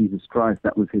level of Jesus Christ.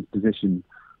 That was his position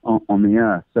on the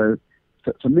earth. So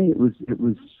for me, it was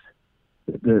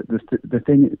the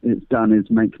thing it's done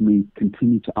is make me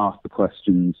continue to ask the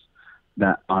questions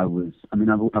that I've always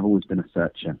been a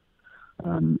searcher.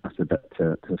 I said that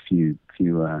to a few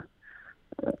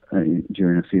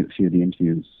during a few of the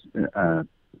interviews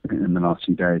in the last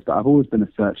few days. But I've always been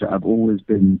a searcher. I've always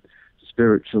been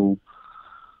spiritual.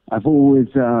 I've always,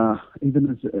 even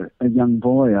as a young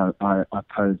boy, I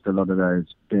posed a lot of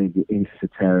those big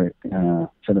esoteric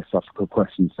philosophical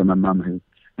questions to my mum, who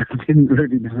didn't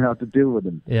really know how to deal with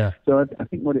them. Yeah. So I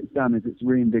think what it's done is it's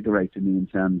reinvigorated me in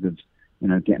terms of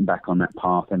getting back on that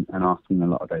path and asking a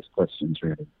lot of those questions,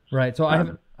 really. Right. So I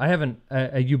haven't.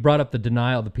 You brought up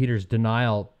the Peter's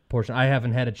denial portion. I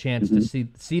haven't had a chance to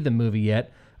see the movie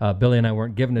yet. Billy and I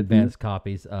weren't given advance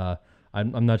copies.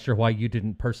 I'm not sure why you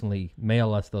didn't personally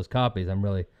mail us those copies. I'm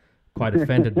really quite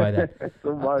offended by that. It's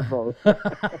my fault.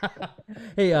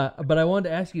 Hey, but I wanted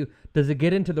to ask you: does it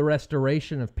get into the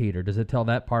restoration of Peter? Does it tell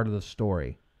that part of the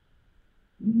story?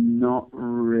 Not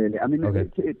really. I mean, okay.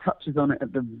 it touches on it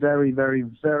at the very, very,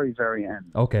 very, very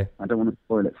end. Okay. I don't want to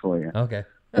spoil it for you. Okay.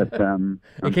 But in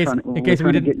case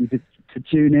we didn't get you to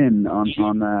tune in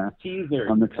on the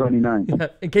 29th.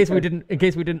 In case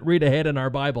we didn't read ahead in our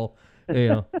Bible,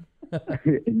 Indeed.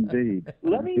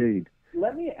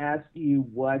 Let me ask you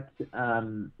what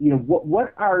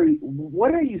are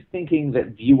you thinking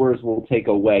that viewers will take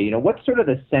away? What's sort of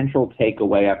the central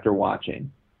takeaway after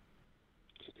watching?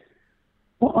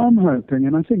 What I'm hoping,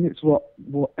 and I think it's what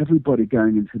everybody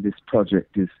going into this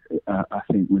project is, I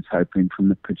think, was hoping, from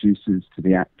the producers to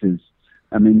the actors.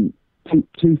 I mean,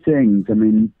 two things. I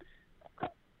mean,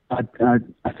 I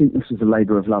think this was a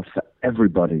labour of love for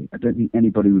everybody. I don't think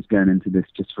anybody was going into this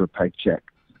just for a paycheck.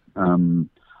 I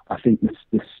think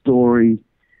the story,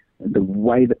 the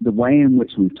way in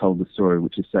which we've told the story,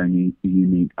 which is so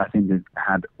unique, I think has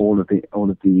had all of the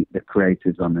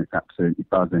creators on this absolutely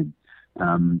buzzing.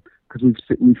 because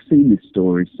we've seen this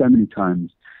story so many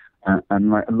times,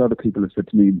 and like a lot of people have said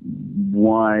to me,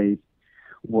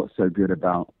 what's so good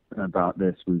about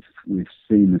this? We've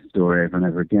seen the story over and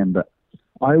over again, but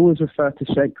I always refer to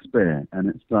Shakespeare, and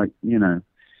it's like, you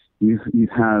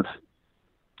have,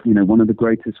 one of the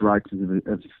greatest writers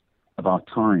of our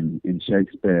time in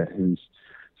Shakespeare, whose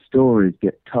stories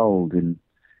get told in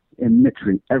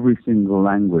literally every single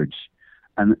language,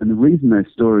 and the reason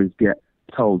those stories get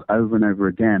told over and over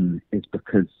again is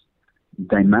because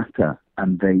they matter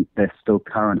and they're still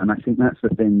current. And I think that's the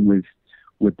thing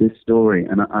with this story.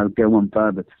 And I'll go on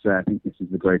further to say I think this is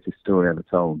the greatest story ever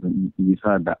told, and you've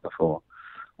heard that before.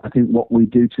 I think what we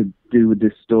do with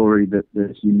this story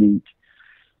that's unique.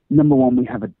 Number one, we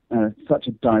have such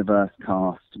a diverse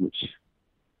cast, which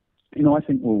I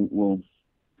think will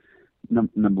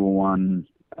number one,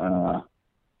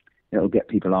 it'll get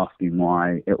people asking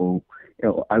why. It'll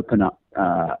open up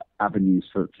avenues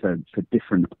for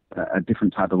different a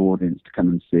different type of audience to come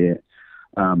and see it.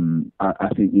 I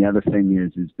think the other thing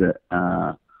is that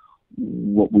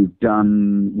what we've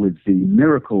done with the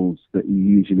miracles that you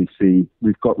usually see,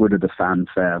 we've got rid of the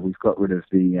fanfare, we've got rid of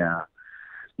the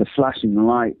flashing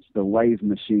lights, the wave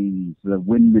machines, the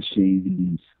wind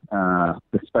machines,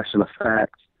 the special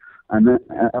effects, and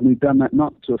we've done that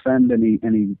not to offend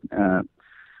any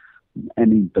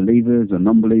believers or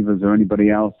non-believers or anybody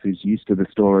else who's used to the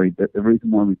story. But the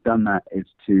reason why we've done that is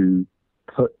to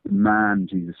put the man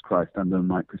Jesus Christ under a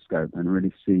microscope and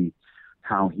really see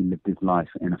how he lived his life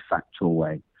in a factual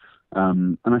way.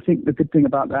 And I think the good thing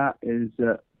about that is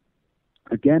that,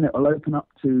 again, it'll open up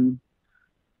to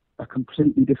a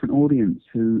completely different audience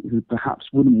who perhaps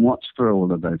wouldn't watch for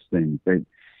all of those things.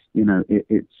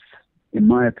 It's, in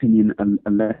my opinion,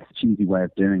 a less cheesy way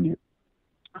of doing it,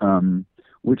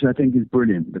 which I think is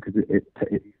brilliant because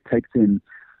it takes in,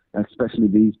 especially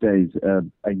these days,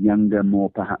 a younger, more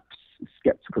perhaps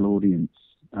skeptical audience.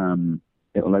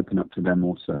 It'll open up to them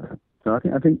also. So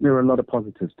I think there are a lot of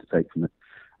positives to take from it.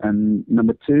 And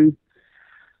number two,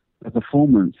 the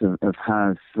performance of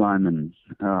Haz Slyman,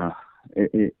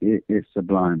 it's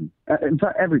sublime. In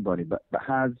fact, everybody, but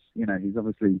Haz, he's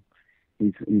obviously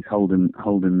he's holding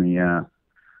the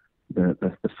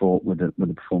fort with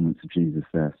the performance of Jesus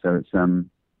there. So it's I'm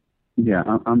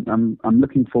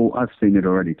looking forward. I've seen it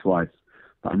already twice,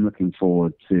 but I'm looking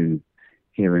forward to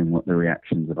hearing what the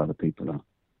reactions of other people are.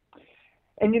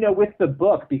 And, with the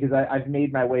book, because I've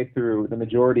made my way through the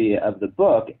majority of the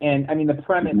book, and, I mean, the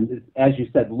premise is, as you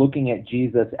said, looking at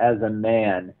Jesus as a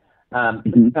man.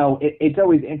 It's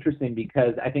always interesting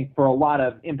because I think for a lot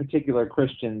of, in particular,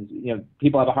 Christians,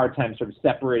 people have a hard time sort of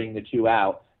separating the two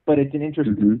out, but it's an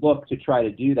interesting book to try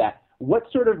to do that.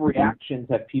 What sort of reactions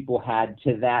have people had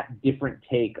to that different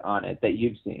take on it that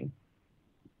you've seen?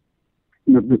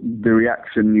 The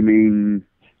reaction, you mean?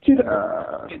 To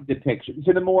the depiction,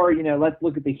 to the more, let's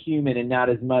look at the human and not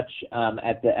as much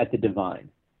at the divine.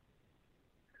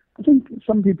 I think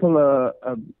some people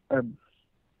I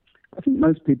think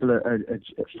most people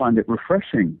find it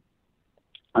refreshing.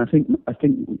 I think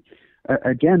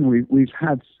again we've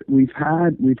had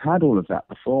all of that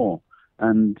before,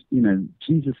 and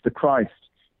Jesus the Christ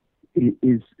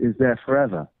is there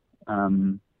forever.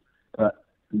 But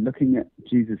looking at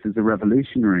Jesus as a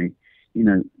revolutionary.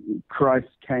 Christ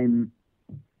came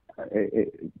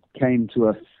to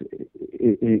us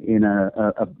in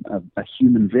a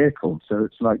human vehicle. So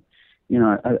it's like,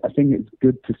 I think it's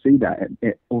good to see that.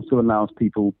 It also allows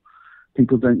people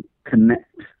don't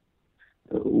connect.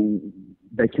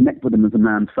 They connect with him as a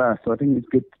man first. So I think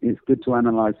it's good to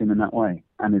analyze him in that way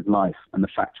and his life and the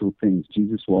factual things.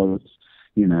 Jesus was,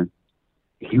 he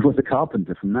was a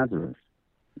carpenter from Nazareth.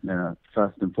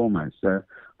 First and foremost, so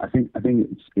I think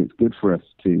it's good for us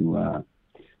to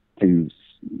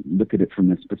look at it from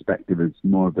this perspective as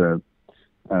more of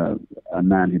a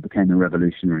man who became a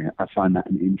revolutionary. I find that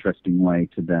an interesting way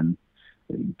to then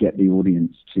get the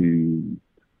audience to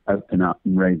open up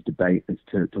and raise debate as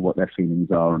to what their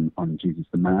feelings are on Jesus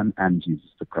the man and Jesus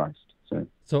the Christ.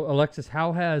 So Alexis,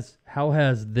 how has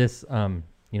this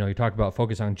you talk about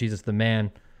focus on Jesus the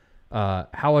man,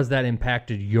 how has that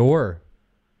impacted your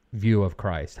view of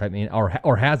Christ? I mean,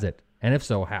 or has it? And if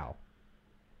so, how?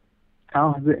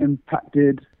 How has it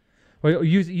impacted? Well,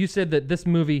 you said that this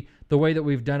movie, the way that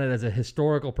we've done it as a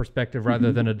historical perspective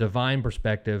rather than a divine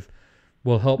perspective,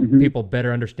 will help people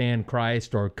better understand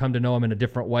Christ or come to know him in a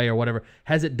different way or whatever.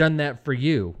 Has it done that for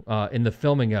you in the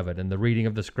filming of it and the reading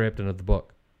of the script and of the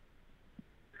book?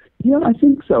 Yeah, I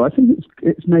think so. I think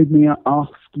it's made me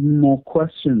ask more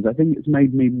questions. I think it's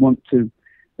made me want to,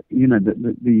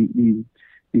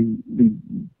 the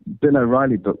Bill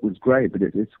O'Reilly book was great, but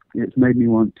it's made me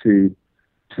want to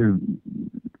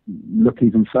look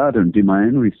even further and do my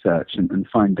own research and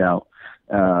find out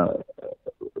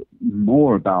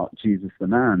more about Jesus the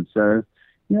man. So,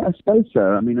 yeah, I suppose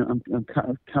so. I mean, I'm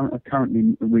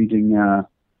currently reading.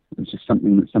 It's just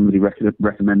something that somebody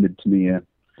recommended to me a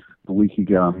week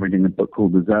ago. I'm reading a book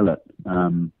called The Zealot,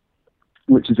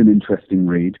 which is an interesting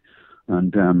read,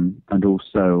 and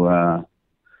also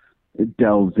it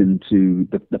delves into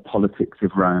the politics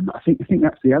of Rome. I think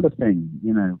that's the other thing.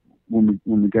 You know, when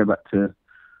we go back to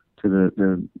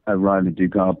the O'Reilly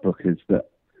Dugard book, is that,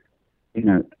 you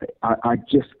know, I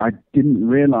didn't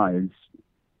realize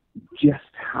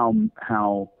just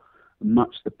how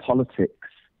much the politics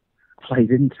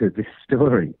played into this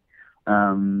story.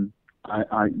 You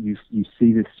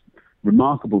see this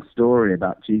remarkable story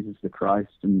about Jesus the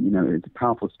Christ, and, you know, it's a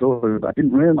powerful story, but I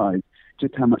didn't realize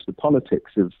just how much the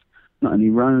politics of not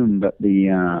only Rome, but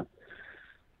from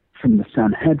the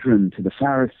Sanhedrin to the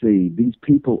Pharisee, these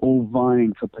people all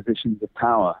vying for positions of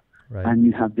power. Right. And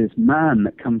you have this man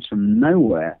that comes from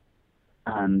nowhere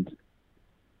and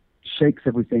shakes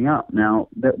everything up. Now,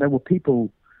 there were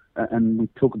people, and we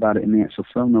talk about it in the actual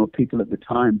film, there were people at the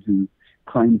time who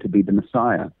claimed to be the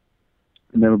Messiah.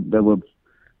 And there were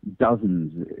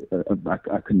dozens,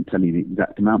 I couldn't tell you the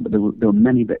exact amount, but there were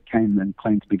many that came and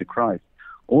claimed to be the Christ.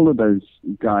 All of those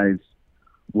guys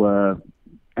were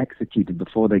executed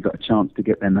before they got a chance to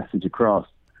get their message across.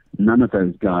 None of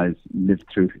those guys lived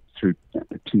through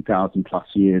 2,000 plus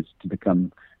years to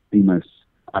become the most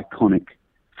iconic,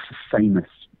 famous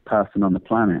person on the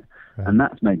planet. Right. And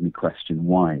that's made me question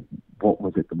why. What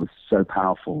was it that was so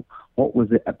powerful? What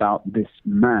was it about this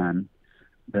man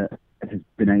that has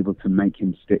been able to make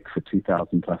him stick for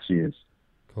 2,000 plus years?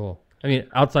 Cool. I mean,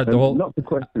 outside the whole... Lots of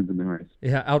questions in the race.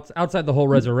 Yeah, outside the whole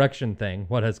resurrection thing,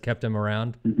 what has kept him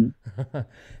around? Mm-hmm.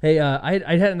 Hey,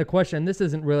 I had in the question, this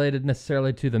isn't related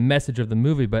necessarily to the message of the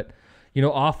movie, but, you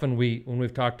know, often when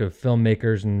we've talked to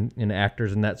filmmakers and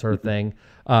actors and that sort of thing,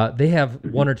 they have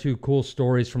one or two cool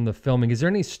stories from the filming. Is there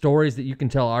any stories that you can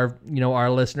tell our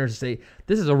listeners, say,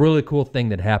 this is a really cool thing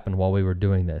that happened while we were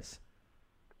doing this?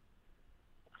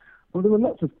 Well, there were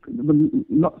lots of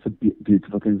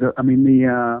beautiful things. I mean,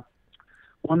 the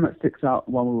one that sticks out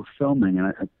while we were filming,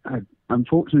 and I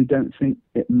unfortunately don't think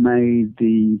it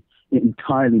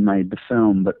entirely made the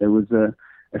film, but there was a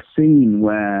scene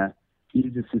where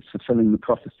Jesus is fulfilling the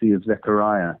prophecy of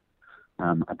Zechariah,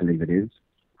 I believe it is.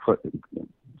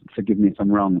 Forgive me if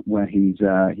I'm wrong. Where he's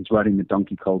riding the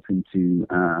donkey colt into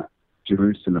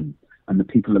Jerusalem, and the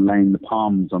people are laying the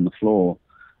palms on the floor.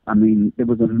 I mean, there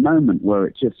was a moment where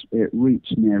it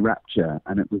reached near rapture,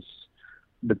 and it was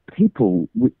the people.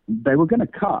 They were going to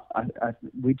cut.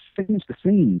 We'd finished the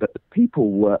scene, but the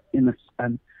people were in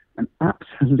an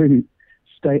absolute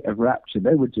state of rapture.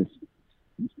 They were just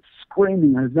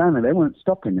screaming Hosanna. They weren't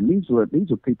stopping, and these were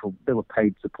people. They were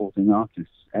paid supporting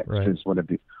artists, extras,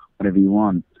 right. whatever you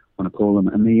want to call them.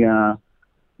 And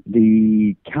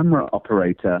the camera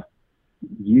operator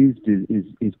used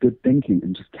his good thinking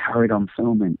and just carried on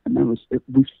filming, and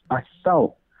I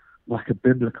felt like a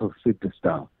biblical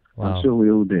superstar. Wow. I'm sure we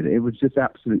all did. It was just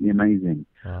absolutely amazing.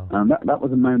 Wow. That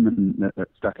was a moment that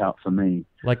stuck out for me.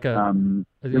 Like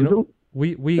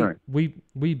we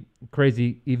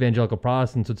crazy evangelical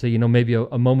Protestants would say, you know, maybe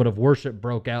a moment of worship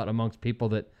broke out amongst people,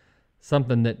 that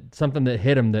something that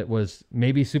hit them that was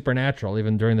maybe supernatural,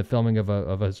 even during the filming of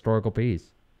a historical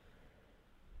piece.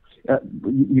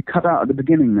 You cut out at the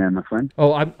beginning there, my friend.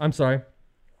 Oh, I'm sorry.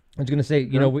 I was going to say,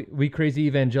 you know, we crazy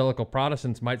evangelical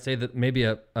Protestants might say that maybe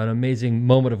an amazing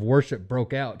moment of worship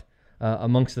broke out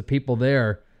amongst the people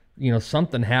there. You know,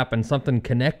 something happened, something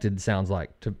connected. Sounds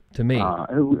like to me.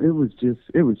 It was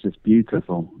just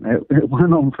beautiful. It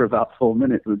went on for about 4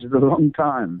 minutes, which is a long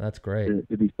time. That's great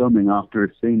to be filming after a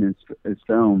scene is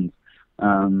filmed.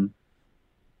 I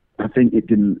think it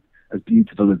didn't, as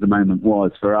beautiful as the moment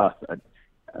was for us.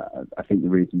 I think the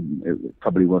reason it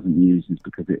probably wasn't used is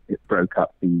because it broke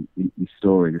up the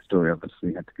story. The story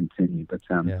obviously had to continue, but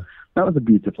that was a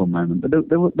beautiful moment. But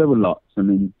there were lots. I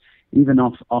mean, even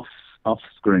off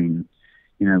screen,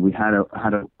 you know, we had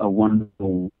a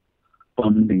wonderful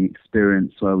bonding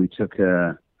experience where we took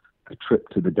a trip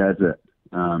to the desert.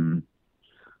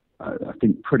 I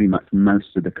think pretty much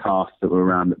most of the cast that were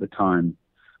around at the time,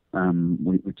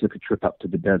 we took a trip up to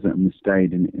the desert, and we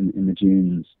stayed in the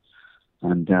dunes.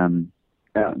 And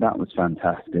that was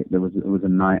fantastic. There was a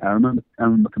night. I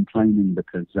remember complaining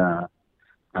because I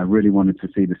really wanted to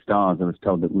see the stars. I was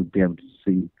told that we'd be able to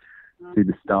see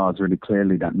the stars really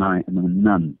clearly that night, and there were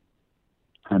none.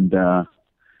 And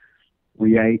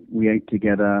we ate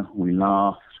together, we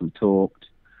laughed, we talked,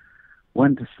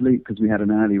 went to sleep because we had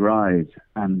an early rise,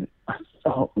 and I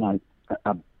felt like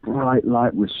a bright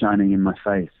light was shining in my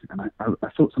face, and I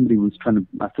thought someone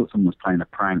was playing a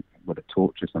prank with a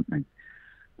torch or something,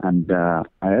 and I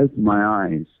opened my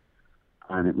eyes,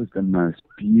 and it was the most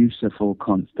beautiful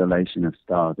constellation of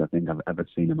stars I think I've ever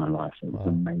seen in my life. It was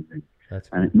amazing. That's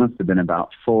cool. And it must have been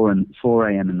about 4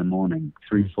 a.m. in the morning,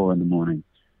 4 in the morning,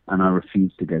 and I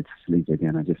refused to go to sleep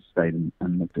again. I just stayed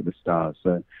and looked at the stars.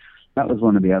 So that was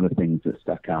one of the other things that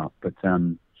stuck out. But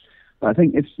I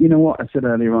think it's, you know what I said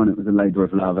earlier on, it was a labor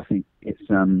of love. I think it's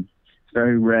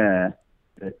very rare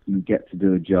that you get to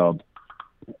do a job,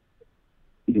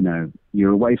 you know,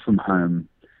 you're away from home,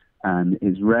 and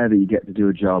it's rare that you get to do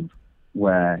a job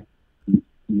where you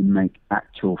make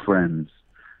actual friends.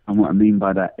 And what I mean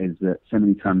by that is that so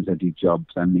many times I do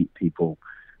jobs, I meet people,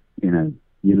 you know,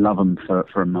 you love them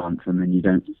for a month, and then you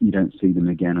don't see them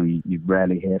again, or you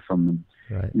rarely hear from them.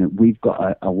 Right. You know, we've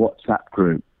got a WhatsApp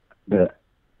group that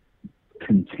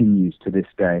continues to this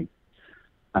day.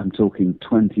 I'm talking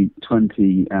 20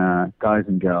 guys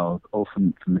and girls, all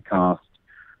from the cast,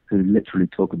 who literally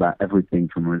talk about everything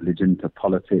from religion to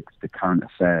politics to current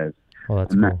affairs. Well,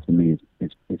 that's and cool. that to me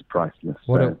is priceless.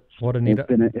 What a neat.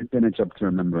 It's been a job to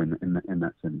remember in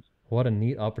that sense. What a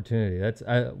neat opportunity. That's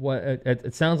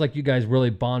it sounds like you guys really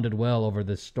bonded well over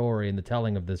this story and the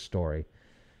telling of this story.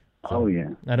 So, oh yeah.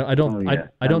 I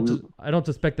don't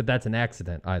suspect that that's an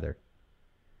accident either.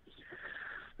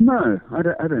 No, I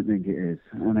don't think it is.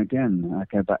 And again, I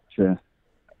go back to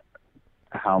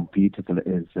how beautiful it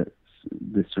is that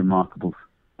this remarkable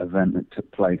event that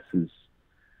took place is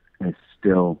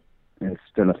still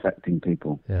affecting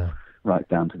people. Yeah. Right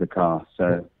down to the car.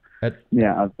 So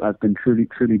I've been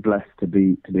truly blessed to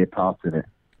be a part of it.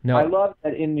 No, I love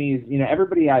that in these, you know,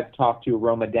 everybody I've talked to,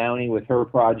 Roma Downey with her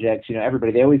projects, you know,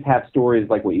 everybody, they always have stories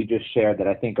like what you just shared that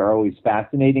I think are always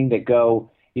fascinating, that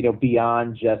go, you know,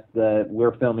 beyond just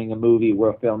we're filming a movie,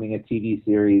 we're filming a TV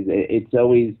series. It's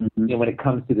always, you know, when it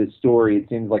comes to this story, it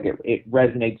seems like it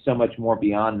resonates so much more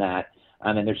beyond that.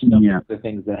 And there's so many other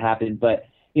things that happen. But,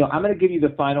 you know, I'm going to give you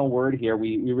the final word here.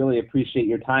 We really appreciate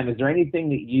your time. Is there anything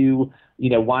that you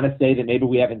want to say that maybe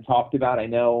we haven't talked about? I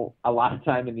know a lot of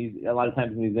times in these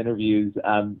interviews,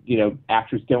 you know,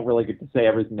 actors don't really get to say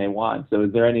everything they want. So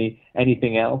is there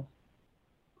anything else?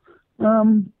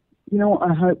 You know,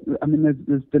 I mean,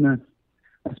 there's been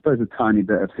I suppose a tiny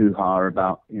bit of hoo-ha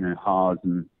about, you know, Haas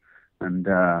and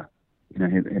you know,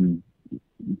 him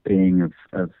being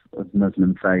of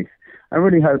Muslim faith. I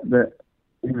really hope that,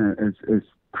 you know, as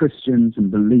Christians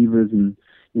and believers and,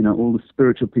 you know, all the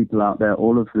spiritual people out there,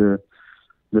 all of the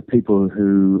people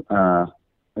who are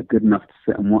good enough to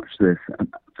sit and watch this.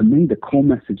 For me, the core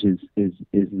message is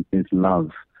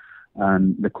love,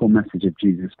 and the core message of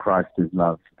Jesus Christ is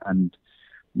love. And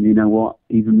you know what?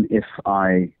 Even if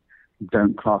I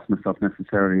don't class myself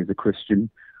necessarily as a Christian,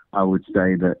 I would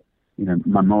say that, you know,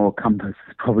 my moral compass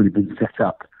has probably been set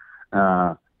up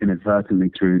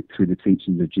inadvertently through the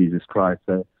teachings of Jesus Christ.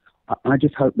 So I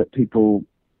just hope that people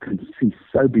can see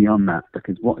so beyond that,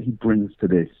 because what he brings to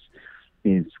this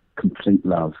is complete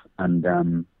love,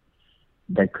 and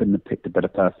they couldn't have picked a better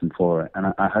person for it.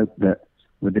 And I hope that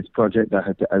with this project, I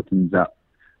hope it opens up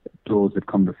doors of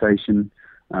conversation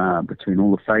between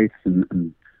all the faiths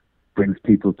and brings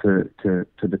people to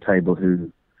the table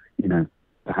who, you know,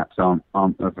 perhaps aren't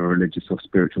of a religious or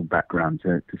spiritual background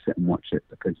to sit and watch it,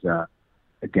 because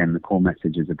again, the core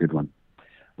message is a good one.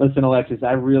 Listen, Alexis,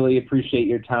 I really appreciate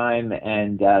your time,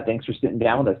 and thanks for sitting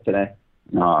down with us today.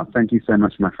 Thank you so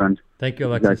much, my friend. Thank you,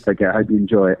 Alexis. You guys take care. I hope you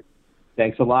enjoy it.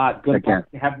 Thanks a lot. Good Take care.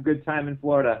 Have a good time in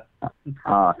Florida.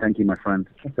 Thank you, my friend.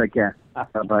 Take care.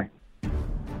 Bye-bye. The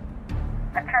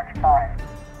Church Boys.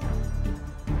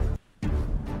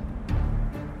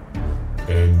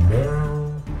 And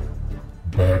now,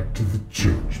 back to the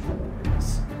Church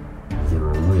Boys. They're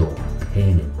a real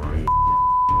pain in my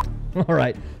All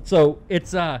right, so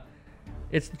it's the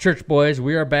Church Boys.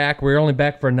 We are back. We're only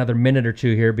back for another minute or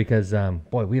two here because,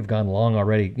 boy, we've gone long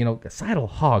already. You know, Seidel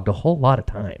hogged a whole lot of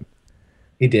time.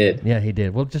 He did. Yeah, he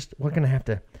did. We're going to have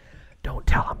to, don't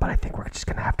tell him, but I think we're just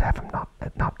going to have him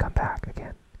not come back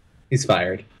again. He's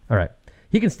fired. All right.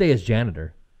 He can stay as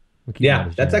janitor.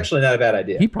 Yeah, that's actually not a bad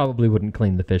idea. He probably wouldn't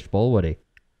clean the fishbowl, would he?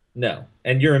 No.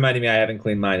 And you're reminding me I haven't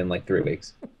cleaned mine in like 3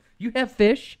 weeks. You have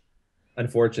fish?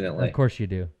 Unfortunately. Of course you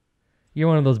do. You're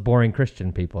one of those boring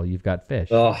Christian people. You've got fish.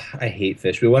 Oh, I hate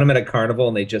fish. We want them at a carnival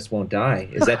and they just won't die.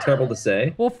 Is that terrible to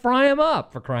say? Well, fry them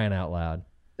up, for crying out loud.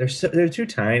 They're too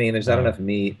tiny and there's not enough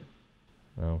meat.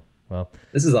 Oh, well.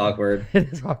 This is awkward. It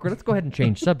is awkward. Let's go ahead and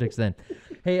change subjects then.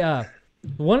 Hey,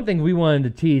 One thing we wanted to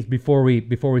tease before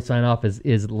we sign off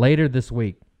is later this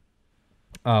week.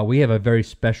 We have a very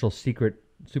special super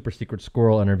secret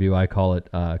squirrel interview, I call it,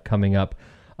 coming up.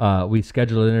 We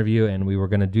scheduled an interview, and we were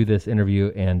going to do this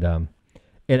interview, and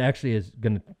it actually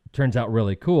turns out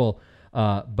really cool.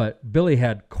 But Billy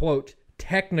had, quote,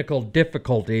 technical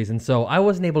difficulties, and so I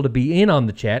wasn't able to be in on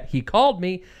the chat. He called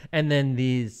me, and then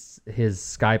his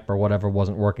Skype or whatever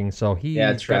wasn't working, so he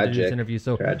got to do this interview.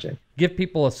 So give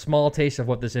people a small taste of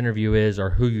what this interview is or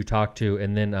who you talk to,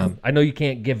 and then I know you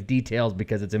can't give details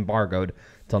because it's embargoed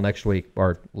until next week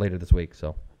or later this week.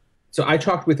 So I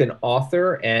talked with an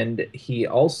author, and he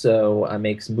also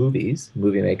makes movies,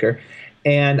 movie maker.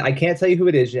 And I can't tell you who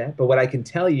it is yet, but what I can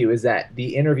tell you is that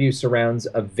the interview surrounds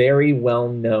a very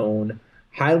well-known,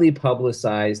 highly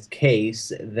publicized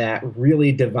case that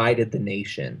really divided the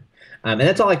nation. And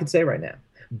that's all I can say right now.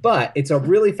 But it's a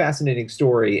really fascinating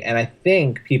story, and I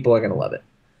think people are going to love it.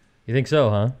 You think so,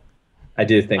 huh? I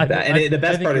do think that. And the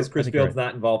best part is Chris Field's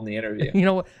not involved in the interview. You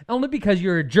know what? Only because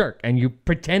you're a jerk and you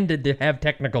pretended to have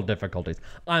technical difficulties.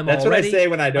 That's what I say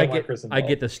when I don't want Chris involved. I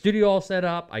get the studio all set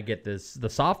up. I get the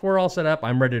software all set up.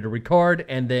 I'm ready to record.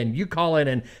 And then you call in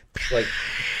and... like,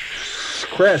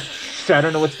 Chris, I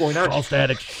don't know what's going on. All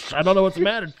static. I don't know what's the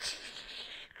matter.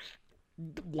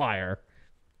 Liar.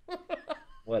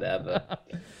 Whatever.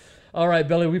 All right,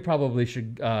 Billy, we probably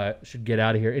should get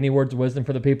out of here. Any words of wisdom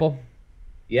for the people?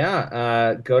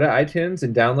 Yeah, go to iTunes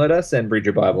and download us and read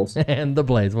your Bibles. And the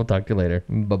Blaze. We'll talk to you later.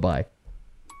 Bye-bye.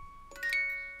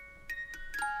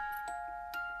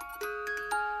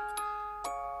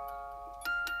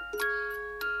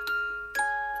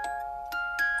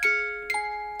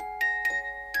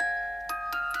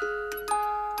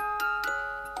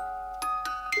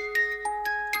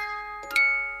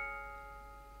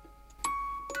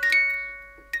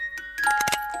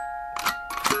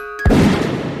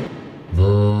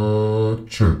 The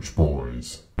Church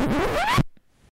Boys.